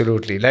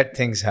 Absolutely. Let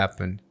things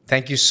happen.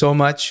 Thank you so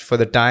much for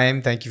the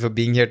time. Thank you for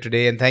being here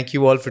today. And thank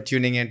you all for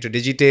tuning in to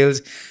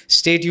Digitales.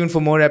 Stay tuned for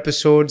more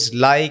episodes.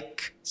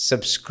 Like,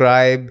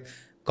 subscribe,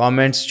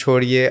 comments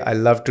chhodiye. I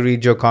love to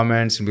read your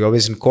comments and we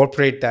always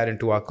incorporate that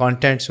into our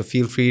content. So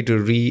feel free to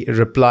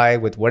reply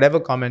with whatever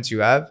comments you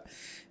have.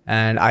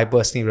 And I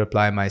personally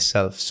reply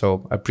myself.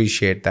 So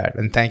appreciate that.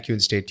 And thank you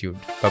and stay tuned.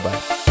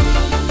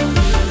 Bye-bye.